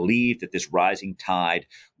it was believed that this rising tide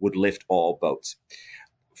would lift all boats.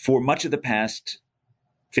 For much of the past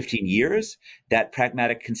 15 years, that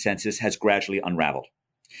pragmatic consensus has gradually unraveled.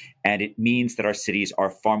 And it means that our cities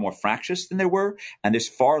are far more fractious than they were, and there's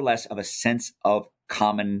far less of a sense of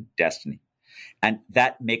common destiny. And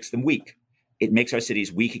that makes them weak. It makes our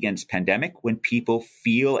cities weak against pandemic when people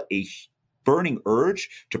feel a burning urge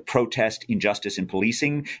to protest injustice in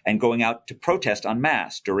policing and going out to protest en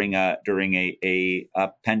masse during a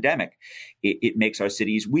pandemic. It makes our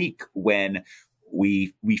cities weak when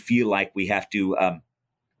we feel like we have to,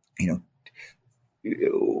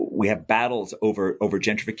 we have battles over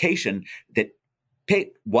gentrification that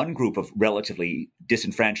pit one group of relatively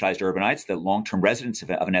disenfranchised urbanites, the long-term residents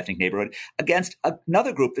of an ethnic neighborhood, against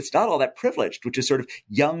another group that's not all that privileged, which is sort of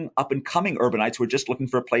young, up-and-coming urbanites who are just looking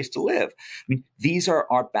for a place to live. I mean, these are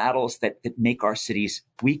our battles that make our cities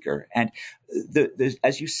weaker. And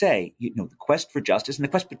as you say, the quest for justice and the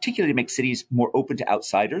quest particularly to make cities more open to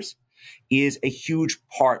outsiders is a huge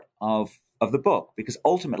part of the book, because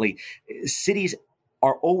ultimately cities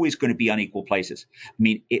are always going to be unequal places. I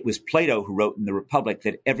mean, it was Plato who wrote in the Republic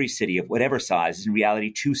that every city of whatever size is in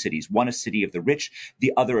reality two cities, one a city of the rich,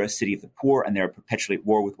 the other a city of the poor, and they're perpetually at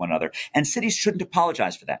war with one another. And cities shouldn't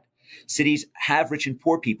apologize for that. Cities have rich and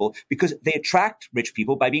poor people because they attract rich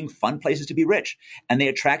people by being fun places to be rich, and they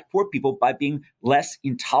attract poor people by being less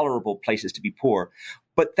intolerable places to be poor.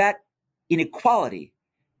 But that inequality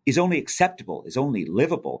is only acceptable, is only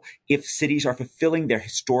livable if cities are fulfilling their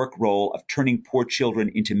historic role of turning poor children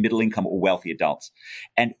into middle-income or wealthy adults.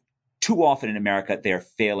 And too often in America, they are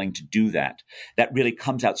failing to do that. That really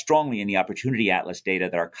comes out strongly in the Opportunity Atlas data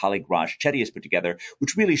that our colleague Raj Chetty has put together,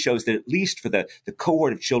 which really shows that at least for the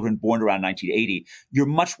cohort of children born around 1980, you're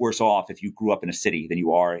much worse off if you grew up in a city than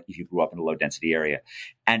you are if you grew up in a low-density area.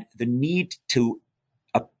 And the need to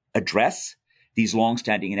address these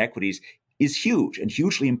long-standing inequities is huge and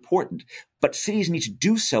hugely important, but cities need to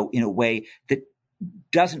do so in a way that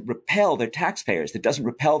doesn't repel their taxpayers, that doesn't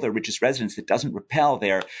repel their richest residents, that doesn't repel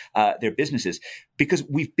their businesses, because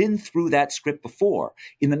we've been through that script before.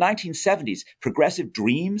 In the 1970s, progressive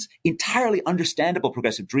dreams, entirely understandable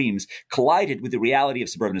progressive dreams, collided with the reality of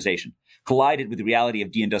suburbanization, collided with the reality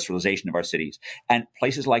of deindustrialization of our cities. And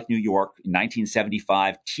places like New York in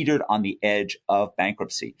 1975 teetered on the edge of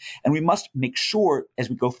bankruptcy. And we must make sure as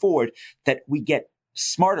we go forward that we get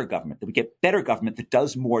smarter government, that we get better government that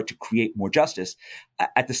does more to create more justice.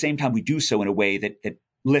 At the same time, we do so in a way that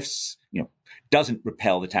lifts, doesn't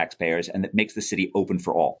repel the taxpayers and that makes the city open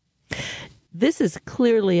for all. This is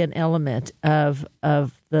clearly an element of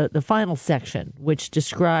the final section, which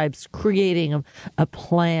describes creating a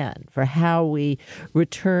plan for how we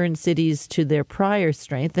return cities to their prior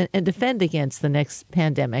strength and defend against the next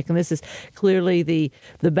pandemic. And this is clearly the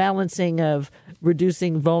balancing of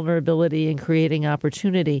reducing vulnerability and creating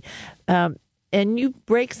opportunity. And you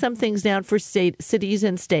break some things down for cities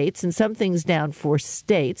and states and some things down for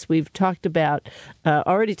states. We've talked about,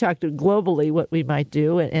 already talked globally what we might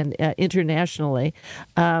do and internationally.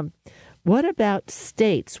 What about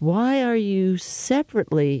states? Why are you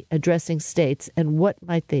separately addressing states and what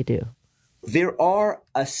might they do? There are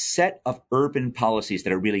a set of urban policies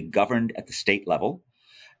that are really governed at the state level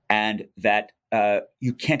and that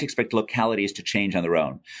you can't expect localities to change on their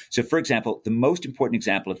own. So, for example, the most important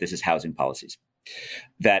example of this is housing policies,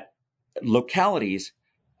 that localities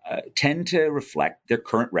tend to reflect their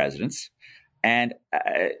current residents. And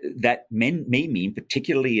that may mean,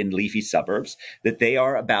 particularly in leafy suburbs, that they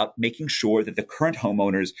are about making sure that the current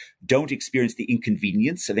homeowners don't experience the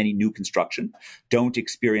inconvenience of any new construction, don't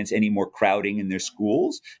experience any more crowding in their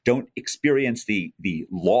schools, don't experience the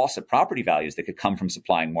loss of property values that could come from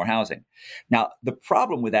supplying more housing. Now, the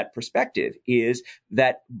problem with that perspective is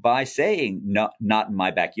that by saying not in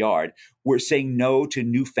my backyard, we're saying no to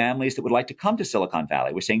new families that would like to come to Silicon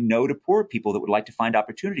Valley. We're saying no to poor people that would like to find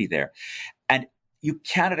opportunity there. And you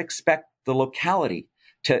cannot expect the locality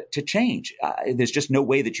to change. There's just no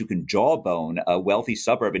way that you can jawbone a wealthy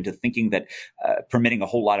suburb into thinking that permitting a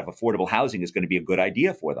whole lot of affordable housing is going to be a good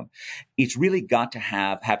idea for them. It's really got to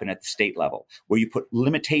happen at the state level, where you put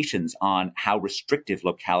limitations on how restrictive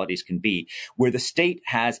localities can be, where the state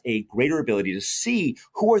has a greater ability to see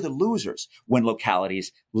who are the losers when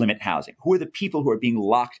localities limit housing, who are the people who are being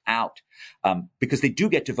locked out, because they do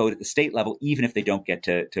get to vote at the state level, even if they don't get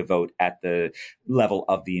to vote at the level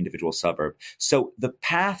of the individual suburb. So the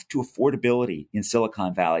path to affordability in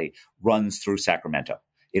Silicon Valley runs through Sacramento.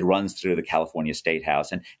 It runs through the California State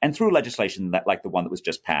House and through legislation like the one that was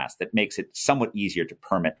just passed that makes it somewhat easier to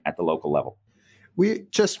permit at the local level.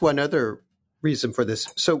 Just one other reason for this.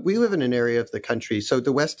 So we live in an area of the country. So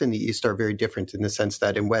the West and the East are very different in the sense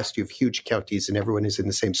that in West you have huge counties and everyone is in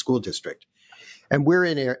the same school district. And we're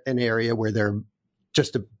in an area where there are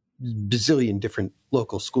just a bazillion different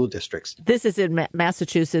local school districts. This is in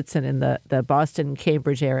Massachusetts and in the Boston,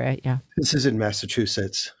 Cambridge area. Yeah. This is in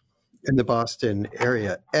Massachusetts, in the Boston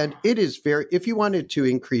area. And it is if you wanted to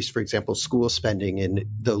increase, for example, school spending in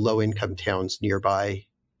the low-income towns nearby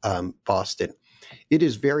Boston, it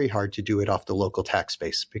is very hard to do it off the local tax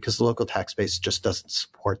base because the local tax base just doesn't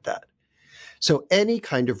support that. So any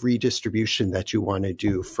kind of redistribution that you want to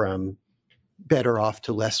do from better off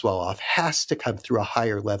to less well off has to come through a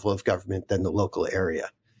higher level of government than the local area.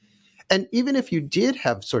 And even if you did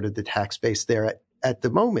have sort of the tax base there at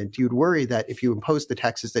the moment, you'd worry that if you impose the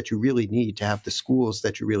taxes that you really need to have the schools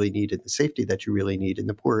that you really need and the safety that you really need in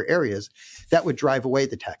the poorer areas, that would drive away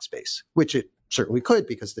the tax base, which it certainly could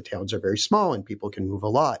because the towns are very small and people can move a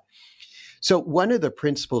lot. So one of the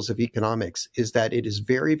principles of economics is that it is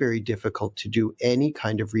very, very difficult to do any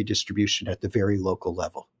kind of redistribution at the very local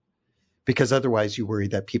level, because otherwise you worry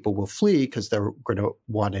that people will flee because they're going to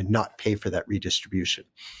want to not pay for that redistribution.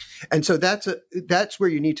 And so that's where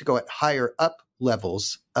you need to go at higher up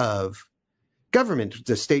levels of government,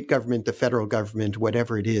 the state government, the federal government,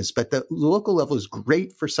 whatever it is. But the local level is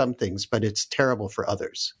great for some things, but it's terrible for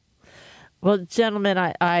others. Well, gentlemen,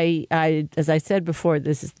 I as I said before,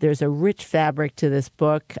 there's a rich fabric to this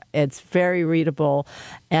book. It's very readable,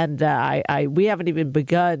 and we haven't even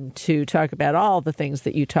begun to talk about all the things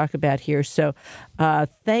that you talk about here. So,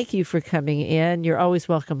 thank you for coming in. You're always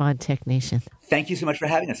welcome on Tech Nation. Thank you so much for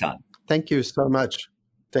having us on. Thank you so much.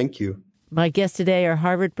 Thank you. My guests today are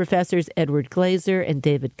Harvard professors Edward Glaeser and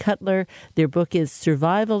David Cutler. Their book is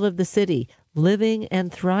Survival of the City: Living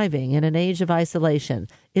and Thriving in an Age of Isolation.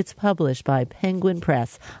 It's published by Penguin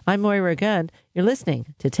Press. I'm Moira Gunn. You're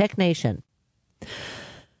listening to Tech Nation.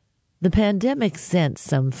 The pandemic sent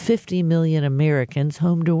some 50 million Americans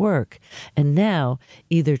home to work, and now,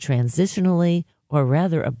 either transitionally or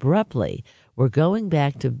rather abruptly, we're we're going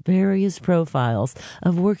back to various profiles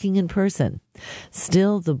of working in person.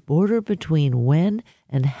 Still, the border between when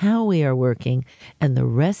and how we are working and the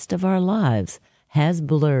rest of our lives has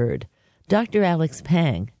blurred. Dr. Alex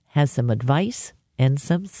Pang has some advice and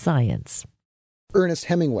some science. Ernest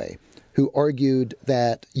Hemingway, who argued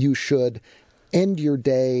that you should end your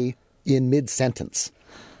day in mid-sentence.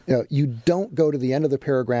 You don't go to the end of the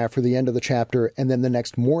paragraph or the end of the chapter and then the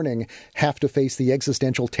next morning have to face the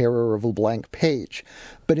existential terror of a blank page.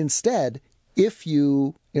 But instead, if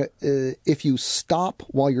you stop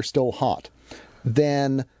while you're still hot,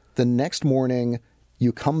 then the next morning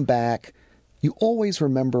you come back, you always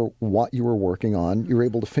remember what you were working on. You're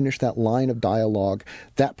able to finish that line of dialogue.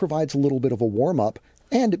 That provides a little bit of a warm-up,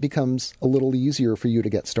 and it becomes a little easier for you to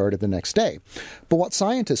get started the next day. But what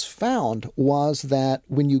scientists found was that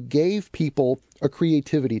when you gave people a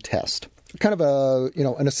creativity test, kind of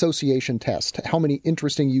an association test, how many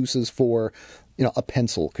interesting uses for a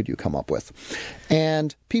pencil could you come up with?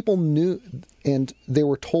 And people knew, and they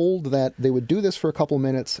were told that they would do this for a couple of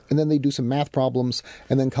minutes, and then they'd do some math problems,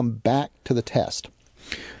 and then come back to the test.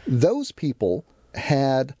 Those people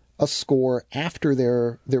had a score after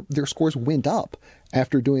their scores went up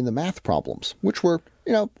after doing the math problems, which were,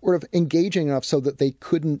 sort of engaging enough so that they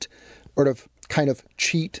couldn't sort of kind of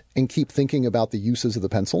cheat and keep thinking about the uses of the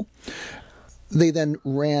pencil. They then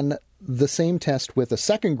ran the same test with a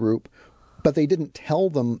second group, but they didn't tell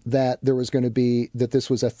them that this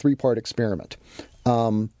was a 3-part experiment.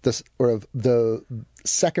 The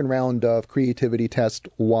second round of creativity test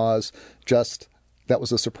was that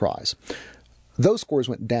was a surprise. Those scores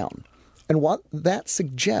went down. And what that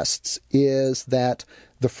suggests is that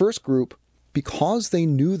the first group, because they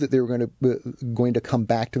knew that they were going to come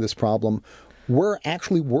back to this problem, were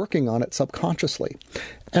actually working on it subconsciously.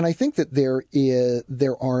 And I think that there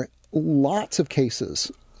are lots of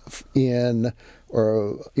cases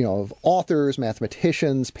of authors,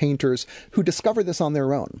 mathematicians, painters who discover this on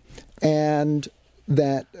their own. And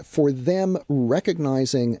that for them,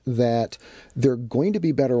 recognizing that they're going to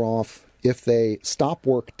be better off if they stop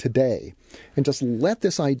work today and just let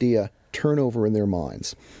this idea turn over in their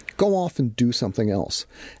minds, go off and do something else,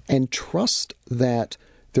 and trust that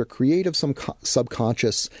their creative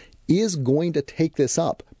subconscious is going to take this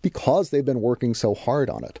up because they've been working so hard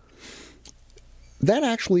on it. That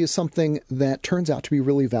actually is something that turns out to be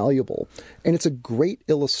really valuable. And it's a great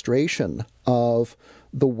illustration of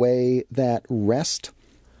the way that rest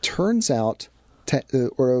turns out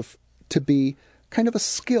to be kind of a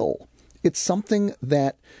skill. It's something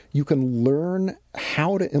that you can learn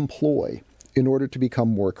how to employ in order to become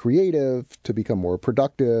more creative, to become more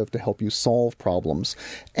productive, to help you solve problems,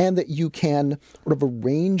 and that you can sort of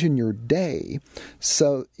arrange in your day,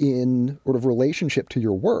 so in sort of relationship to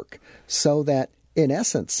your work, so that in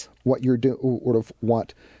essence, what you're doing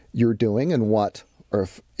and what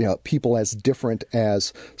people as different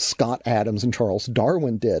as Scott Adams and Charles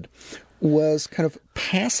Darwin did was kind of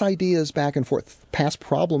pass ideas back and forth, pass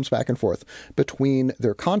problems back and forth between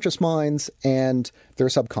their conscious minds and their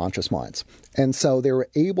subconscious minds. And so they were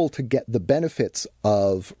able to get the benefits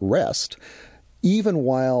of rest even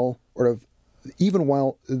while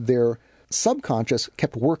their subconscious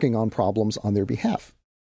kept working on problems on their behalf.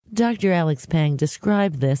 Dr. Alex Pang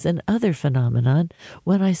described this and other phenomenon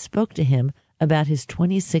when I spoke to him about his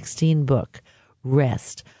 2016 book,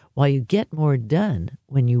 Rest, Why You Get More Done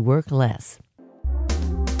When You Work Less.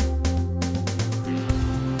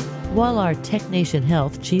 While our TechNation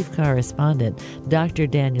Health chief correspondent, Dr.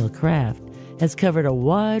 Daniel Kraft, has covered a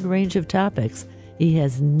wide range of topics, he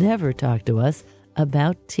has never talked to us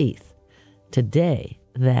about teeth. Today,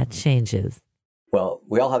 that changes. Well,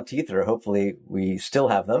 we all have teeth, or hopefully we still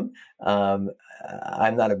have them.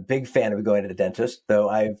 I'm not a big fan of going to the dentist, though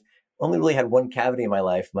I've only really had one cavity in my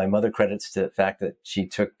life. My mother credits to the fact that she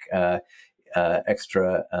took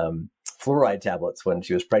extra fluoride tablets when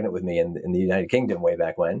she was pregnant with me in the United Kingdom way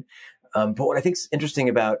back when. But what I think is interesting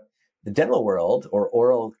about the dental world or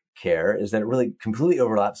oral care is that it really completely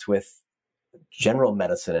overlaps with general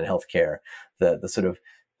medicine and healthcare. The sort of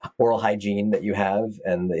oral hygiene that you have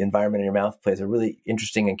and the environment in your mouth plays a really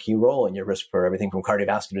interesting and key role in your risk for everything from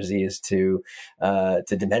cardiovascular disease to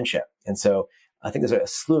dementia. And so I think there's a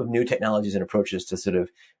slew of new technologies and approaches to sort of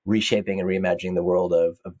reshaping and reimagining the world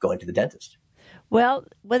of going to the dentist. Well,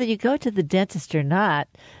 whether you go to the dentist or not,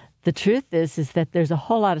 the truth is that there's a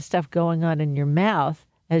whole lot of stuff going on in your mouth,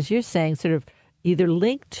 as you're saying, sort of either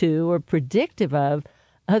linked to or predictive of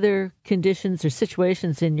other conditions or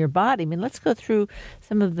situations in your body. I mean, let's go through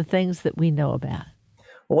some of the things that we know about.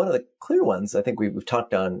 Well, one of the clear ones, I think we've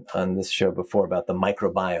talked on this show before about the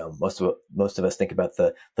microbiome. Most of us think about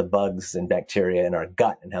the bugs and bacteria in our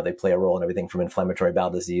gut and how they play a role in everything from inflammatory bowel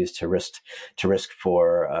disease to risk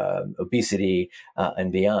for obesity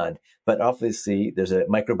and beyond. But obviously, there's a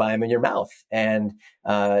microbiome in your mouth, and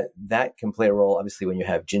that can play a role. Obviously, when you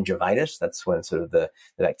have gingivitis, that's when sort of the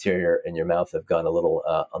bacteria in your mouth have gone a little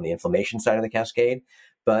on the inflammation side of the cascade.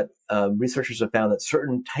 But researchers have found that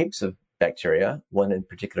certain types of bacteria, one in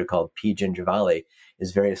particular called P. gingivale,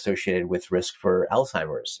 is very associated with risk for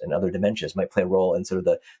Alzheimer's and other dementias, might play a role in sort of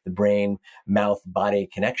the brain, mouth, body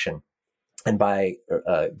connection. And by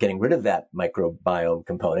getting rid of that microbiome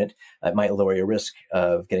component, it might lower your risk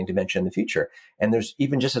of getting dementia in the future. And there's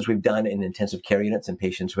even, just as we've done in intensive care units in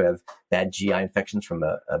patients who have bad GI infections from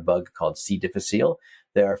a bug called C. difficile,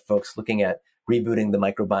 there are folks looking at rebooting the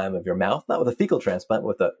microbiome of your mouth, not with a fecal transplant,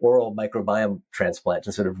 with an oral microbiome transplant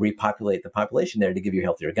to sort of repopulate the population there to give you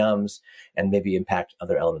healthier gums and maybe impact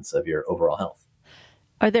other elements of your overall health.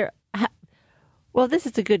 Well, this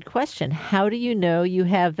is a good question. How do you know you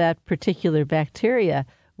have that particular bacteria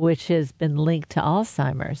which has been linked to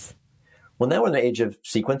Alzheimer's? Well, now we're in the age of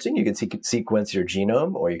sequencing. You can sequence your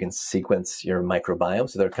genome or you can sequence your microbiome.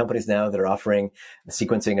 So there are companies now that are offering the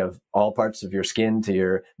sequencing of all parts of your skin to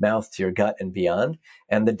your mouth, to your gut and beyond.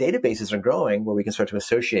 And the databases are growing where we can start to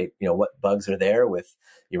associate, what bugs are there with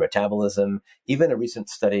your metabolism. Even a recent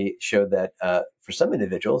study showed that for some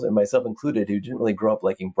individuals, and myself included, who didn't really grow up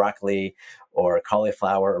liking broccoli or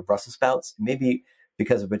cauliflower or Brussels sprouts, maybe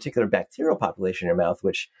because of a particular bacterial population in your mouth,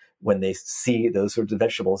 which when they see those sorts of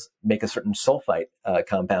vegetables make a certain sulfite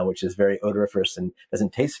compound, which is very odoriferous and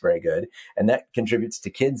doesn't taste very good. And that contributes to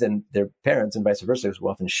kids and their parents and vice versa, who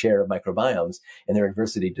often share microbiomes and their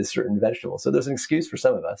adversity to certain vegetables. So there's an excuse for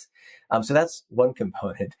some of us. So that's one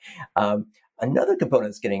component. Another component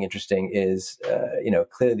that's getting interesting is,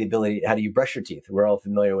 clearly the ability, how do you brush your teeth? We're all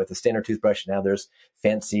familiar with the standard toothbrush. Now there's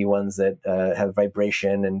fancy ones that have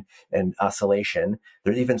vibration and oscillation.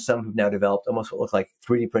 There's even some who've now developed almost what look like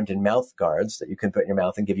 3D printed mouth guards that you can put in your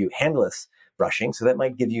mouth and give you handless brushing. So that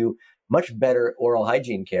might give you much better oral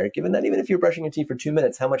hygiene care, given that even if you're brushing your teeth for 2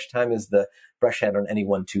 minutes, how much time is the brush head on any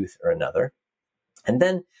one tooth or another? And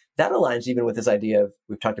then that aligns even with this idea of,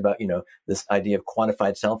 we've talked about, this idea of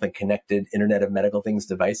quantified self and connected Internet of Medical Things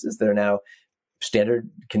devices. There are now standard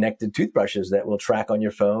connected toothbrushes that will track on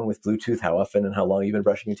your phone with Bluetooth how often and how long you've been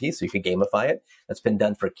brushing your teeth, so you can gamify it. That's been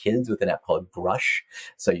done for kids with an app called Brush.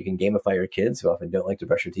 So you can gamify your kids who often don't like to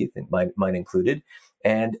brush their teeth, and mine included.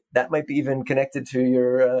 And that might be even connected to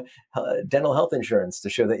your dental health insurance to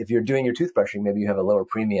show that if you're doing your toothbrushing, maybe you have a lower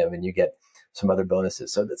premium and you get some other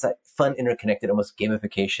bonuses. So it's that fun, interconnected, almost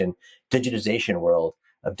gamification, digitization world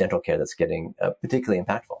of dental care that's getting particularly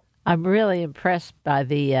impactful. I'm really impressed by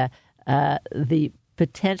the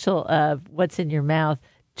potential of what's in your mouth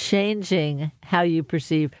changing how you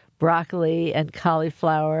perceive broccoli and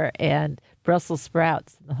cauliflower and Brussels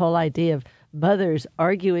sprouts. The whole idea of mothers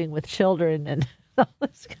arguing with children and all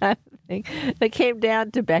this kind of thing that came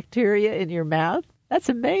down to bacteria in your mouth. That's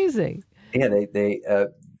amazing. Yeah, they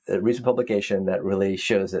a recent publication that really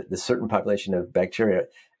shows that the certain population of bacteria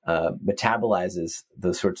metabolizes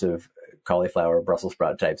those sorts of cauliflower, Brussels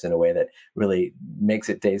sprout types in a way that really makes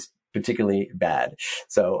it taste particularly bad.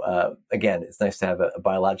 So again, it's nice to have a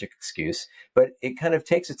biologic excuse, but it kind of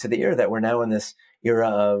takes us to the era that we're now in this era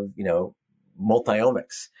of,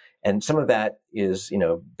 multiomics. And some of that is,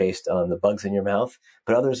 based on the bugs in your mouth,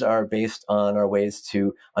 but others are based on our ways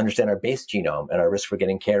to understand our base genome and our risk for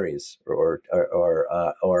getting caries or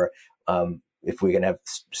if we're going to have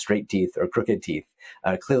straight teeth or crooked teeth.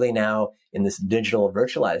 Clearly now in this digital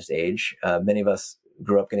virtualized age, many of us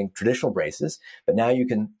grew up getting traditional braces, but now you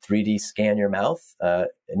can 3D scan your mouth,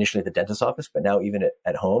 initially at the dentist's office, but now even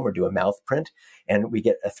at home, or do a mouth print. And we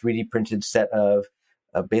get a 3D printed set of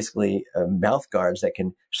basically mouth guards that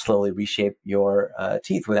can slowly reshape your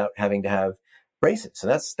teeth without having to have braces. So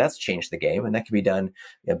that's changed the game, and that can be done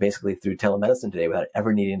basically through telemedicine today without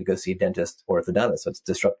ever needing to go see a dentist or orthodontist. So it's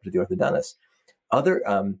disruptive to the orthodontist. Other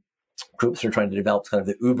groups are trying to develop kind of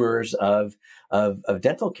the Ubers of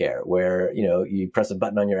dental care, where you press a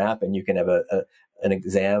button on your app and you can have an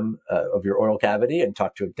exam of your oral cavity and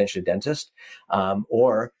talk to a potential dentist,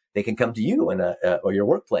 or they can come to you or your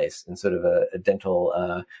workplace in sort of a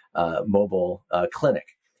dental mobile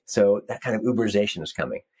clinic. So that kind of Uberization is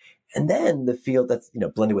coming. And then the field that's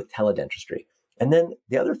blended with teledentistry. And then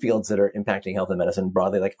the other fields that are impacting health and medicine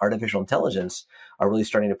broadly, like artificial intelligence, are really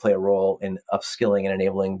starting to play a role in upskilling and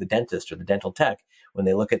enabling the dentist or the dental tech. When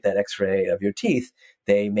they look at that X-ray of your teeth,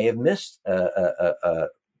 they may have missed a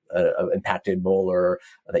impacted molar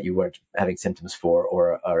that you weren't having symptoms for,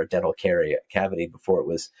 or a dental cavity before it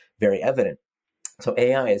was very evident. So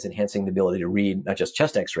AI is enhancing the ability to read not just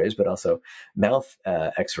chest X-rays, but also mouth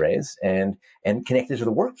X-rays, and connected to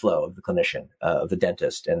the workflow of the clinician, of the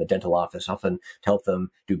dentist and the dental office, often to help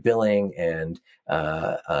them do billing and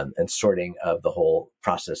sorting of the whole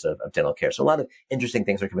process of dental care. So a lot of interesting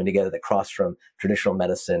things are coming together that cross from traditional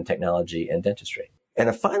medicine, technology, and dentistry. And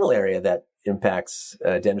a final area that impacts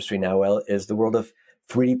dentistry now well is the world of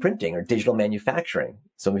 3D printing or digital manufacturing.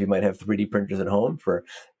 Some of you might have 3D printers at home for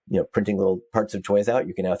printing little parts of toys out.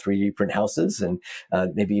 You can now 3D print houses and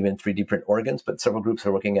maybe even 3D print organs, but several groups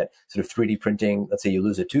are looking at sort of 3D printing. Let's say you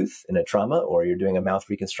lose a tooth in a trauma, or you're doing a mouth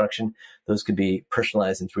reconstruction. Those could be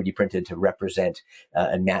personalized and 3D printed to represent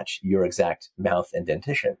and match your exact mouth and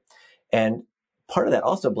dentition. And part of that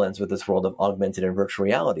also blends with this world of augmented and virtual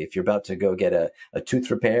reality. If you're about to go get a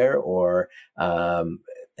tooth repair or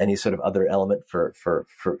any sort of other element for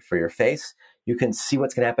your face, you can see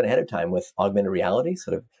what's going to happen ahead of time with augmented reality,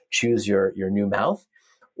 sort of choose your new mouth.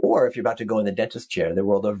 Or if you're about to go in the dentist chair, the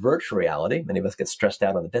world of virtual reality, many of us get stressed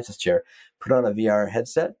out on the dentist chair, put on a VR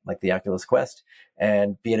headset like the Oculus Quest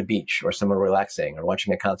and be at a beach or somewhere relaxing or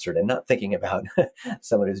watching a concert and not thinking about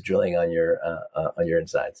someone who's drilling on your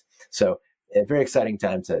insides. So a very exciting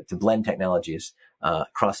time to blend technologies,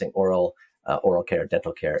 crossing oral care,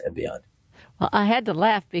 dental care, and beyond. Well, I had to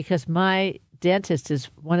laugh because my dentist is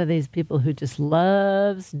one of these people who just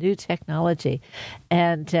loves new technology.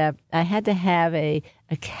 And I had to have a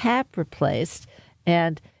cap replaced,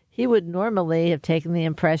 and he would normally have taken the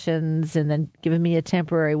impressions and then given me a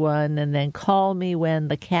temporary one and then call me when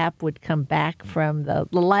the cap would come back from the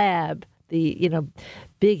lab, the,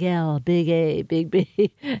 big L, big A, big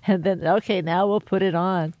B, and then, okay, now we'll put it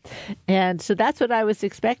on. And so that's what I was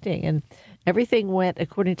expecting. And everything went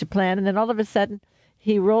according to plan. And then all of a sudden,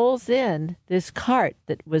 he rolls in this cart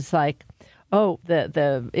that was like,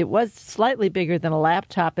 it was slightly bigger than a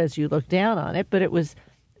laptop as you look down on it, but it was,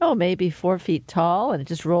 maybe 4 feet tall, and it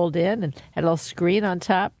just rolled in and had a little screen on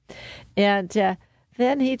top. And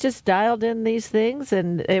then he just dialed in these things,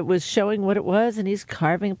 and it was showing what it was, and he's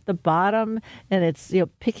carving up the bottom, and it's,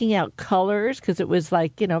 picking out colors, because it was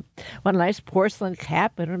like, one nice porcelain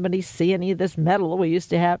cap. I don't really see any of this metal we used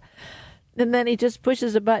to have. And then he just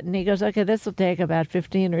pushes a button. He goes, okay, this will take about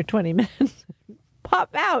 15 or 20 minutes.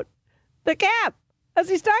 Pop out the cap as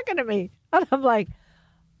he's talking to me. And I'm like,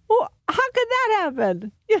 well, how could that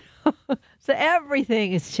happen? So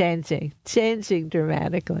everything is changing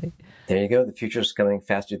dramatically. There you go. The future's coming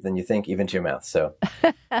faster than you think, even to your mouth. So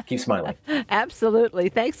keep smiling. Absolutely.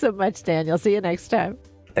 Thanks so much, Daniel. See you next time.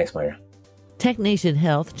 Thanks, Moira. TechNation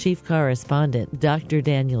Health Chief Correspondent Dr.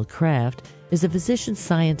 Daniel Kraft is a physician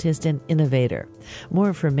scientist and innovator. More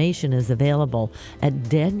information is available at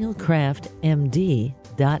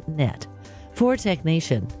danielkraftmd.net. For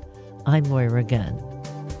TechNation, I'm Moira Gunn.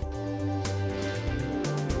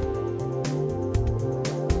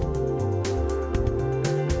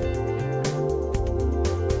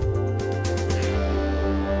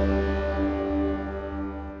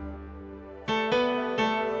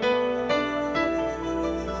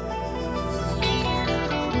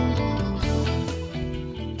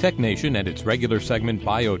 TechNation and its regular segment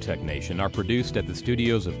BioTechNation are produced at the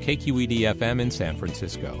studios of KQED-FM in San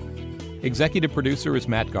Francisco. Executive producer is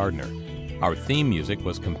Matt Gardner. Our theme music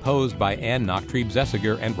was composed by Ann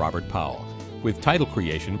Nachtrieb-Zessiger and Robert Powell, with title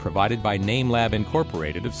creation provided by NameLab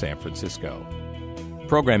Incorporated of San Francisco.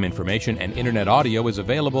 Program information and internet audio is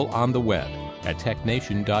available on the web at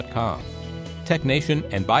technation.com. TechNation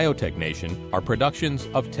and BioTechNation are productions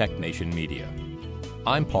of TechNation Media.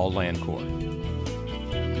 I'm Paul Landcourt.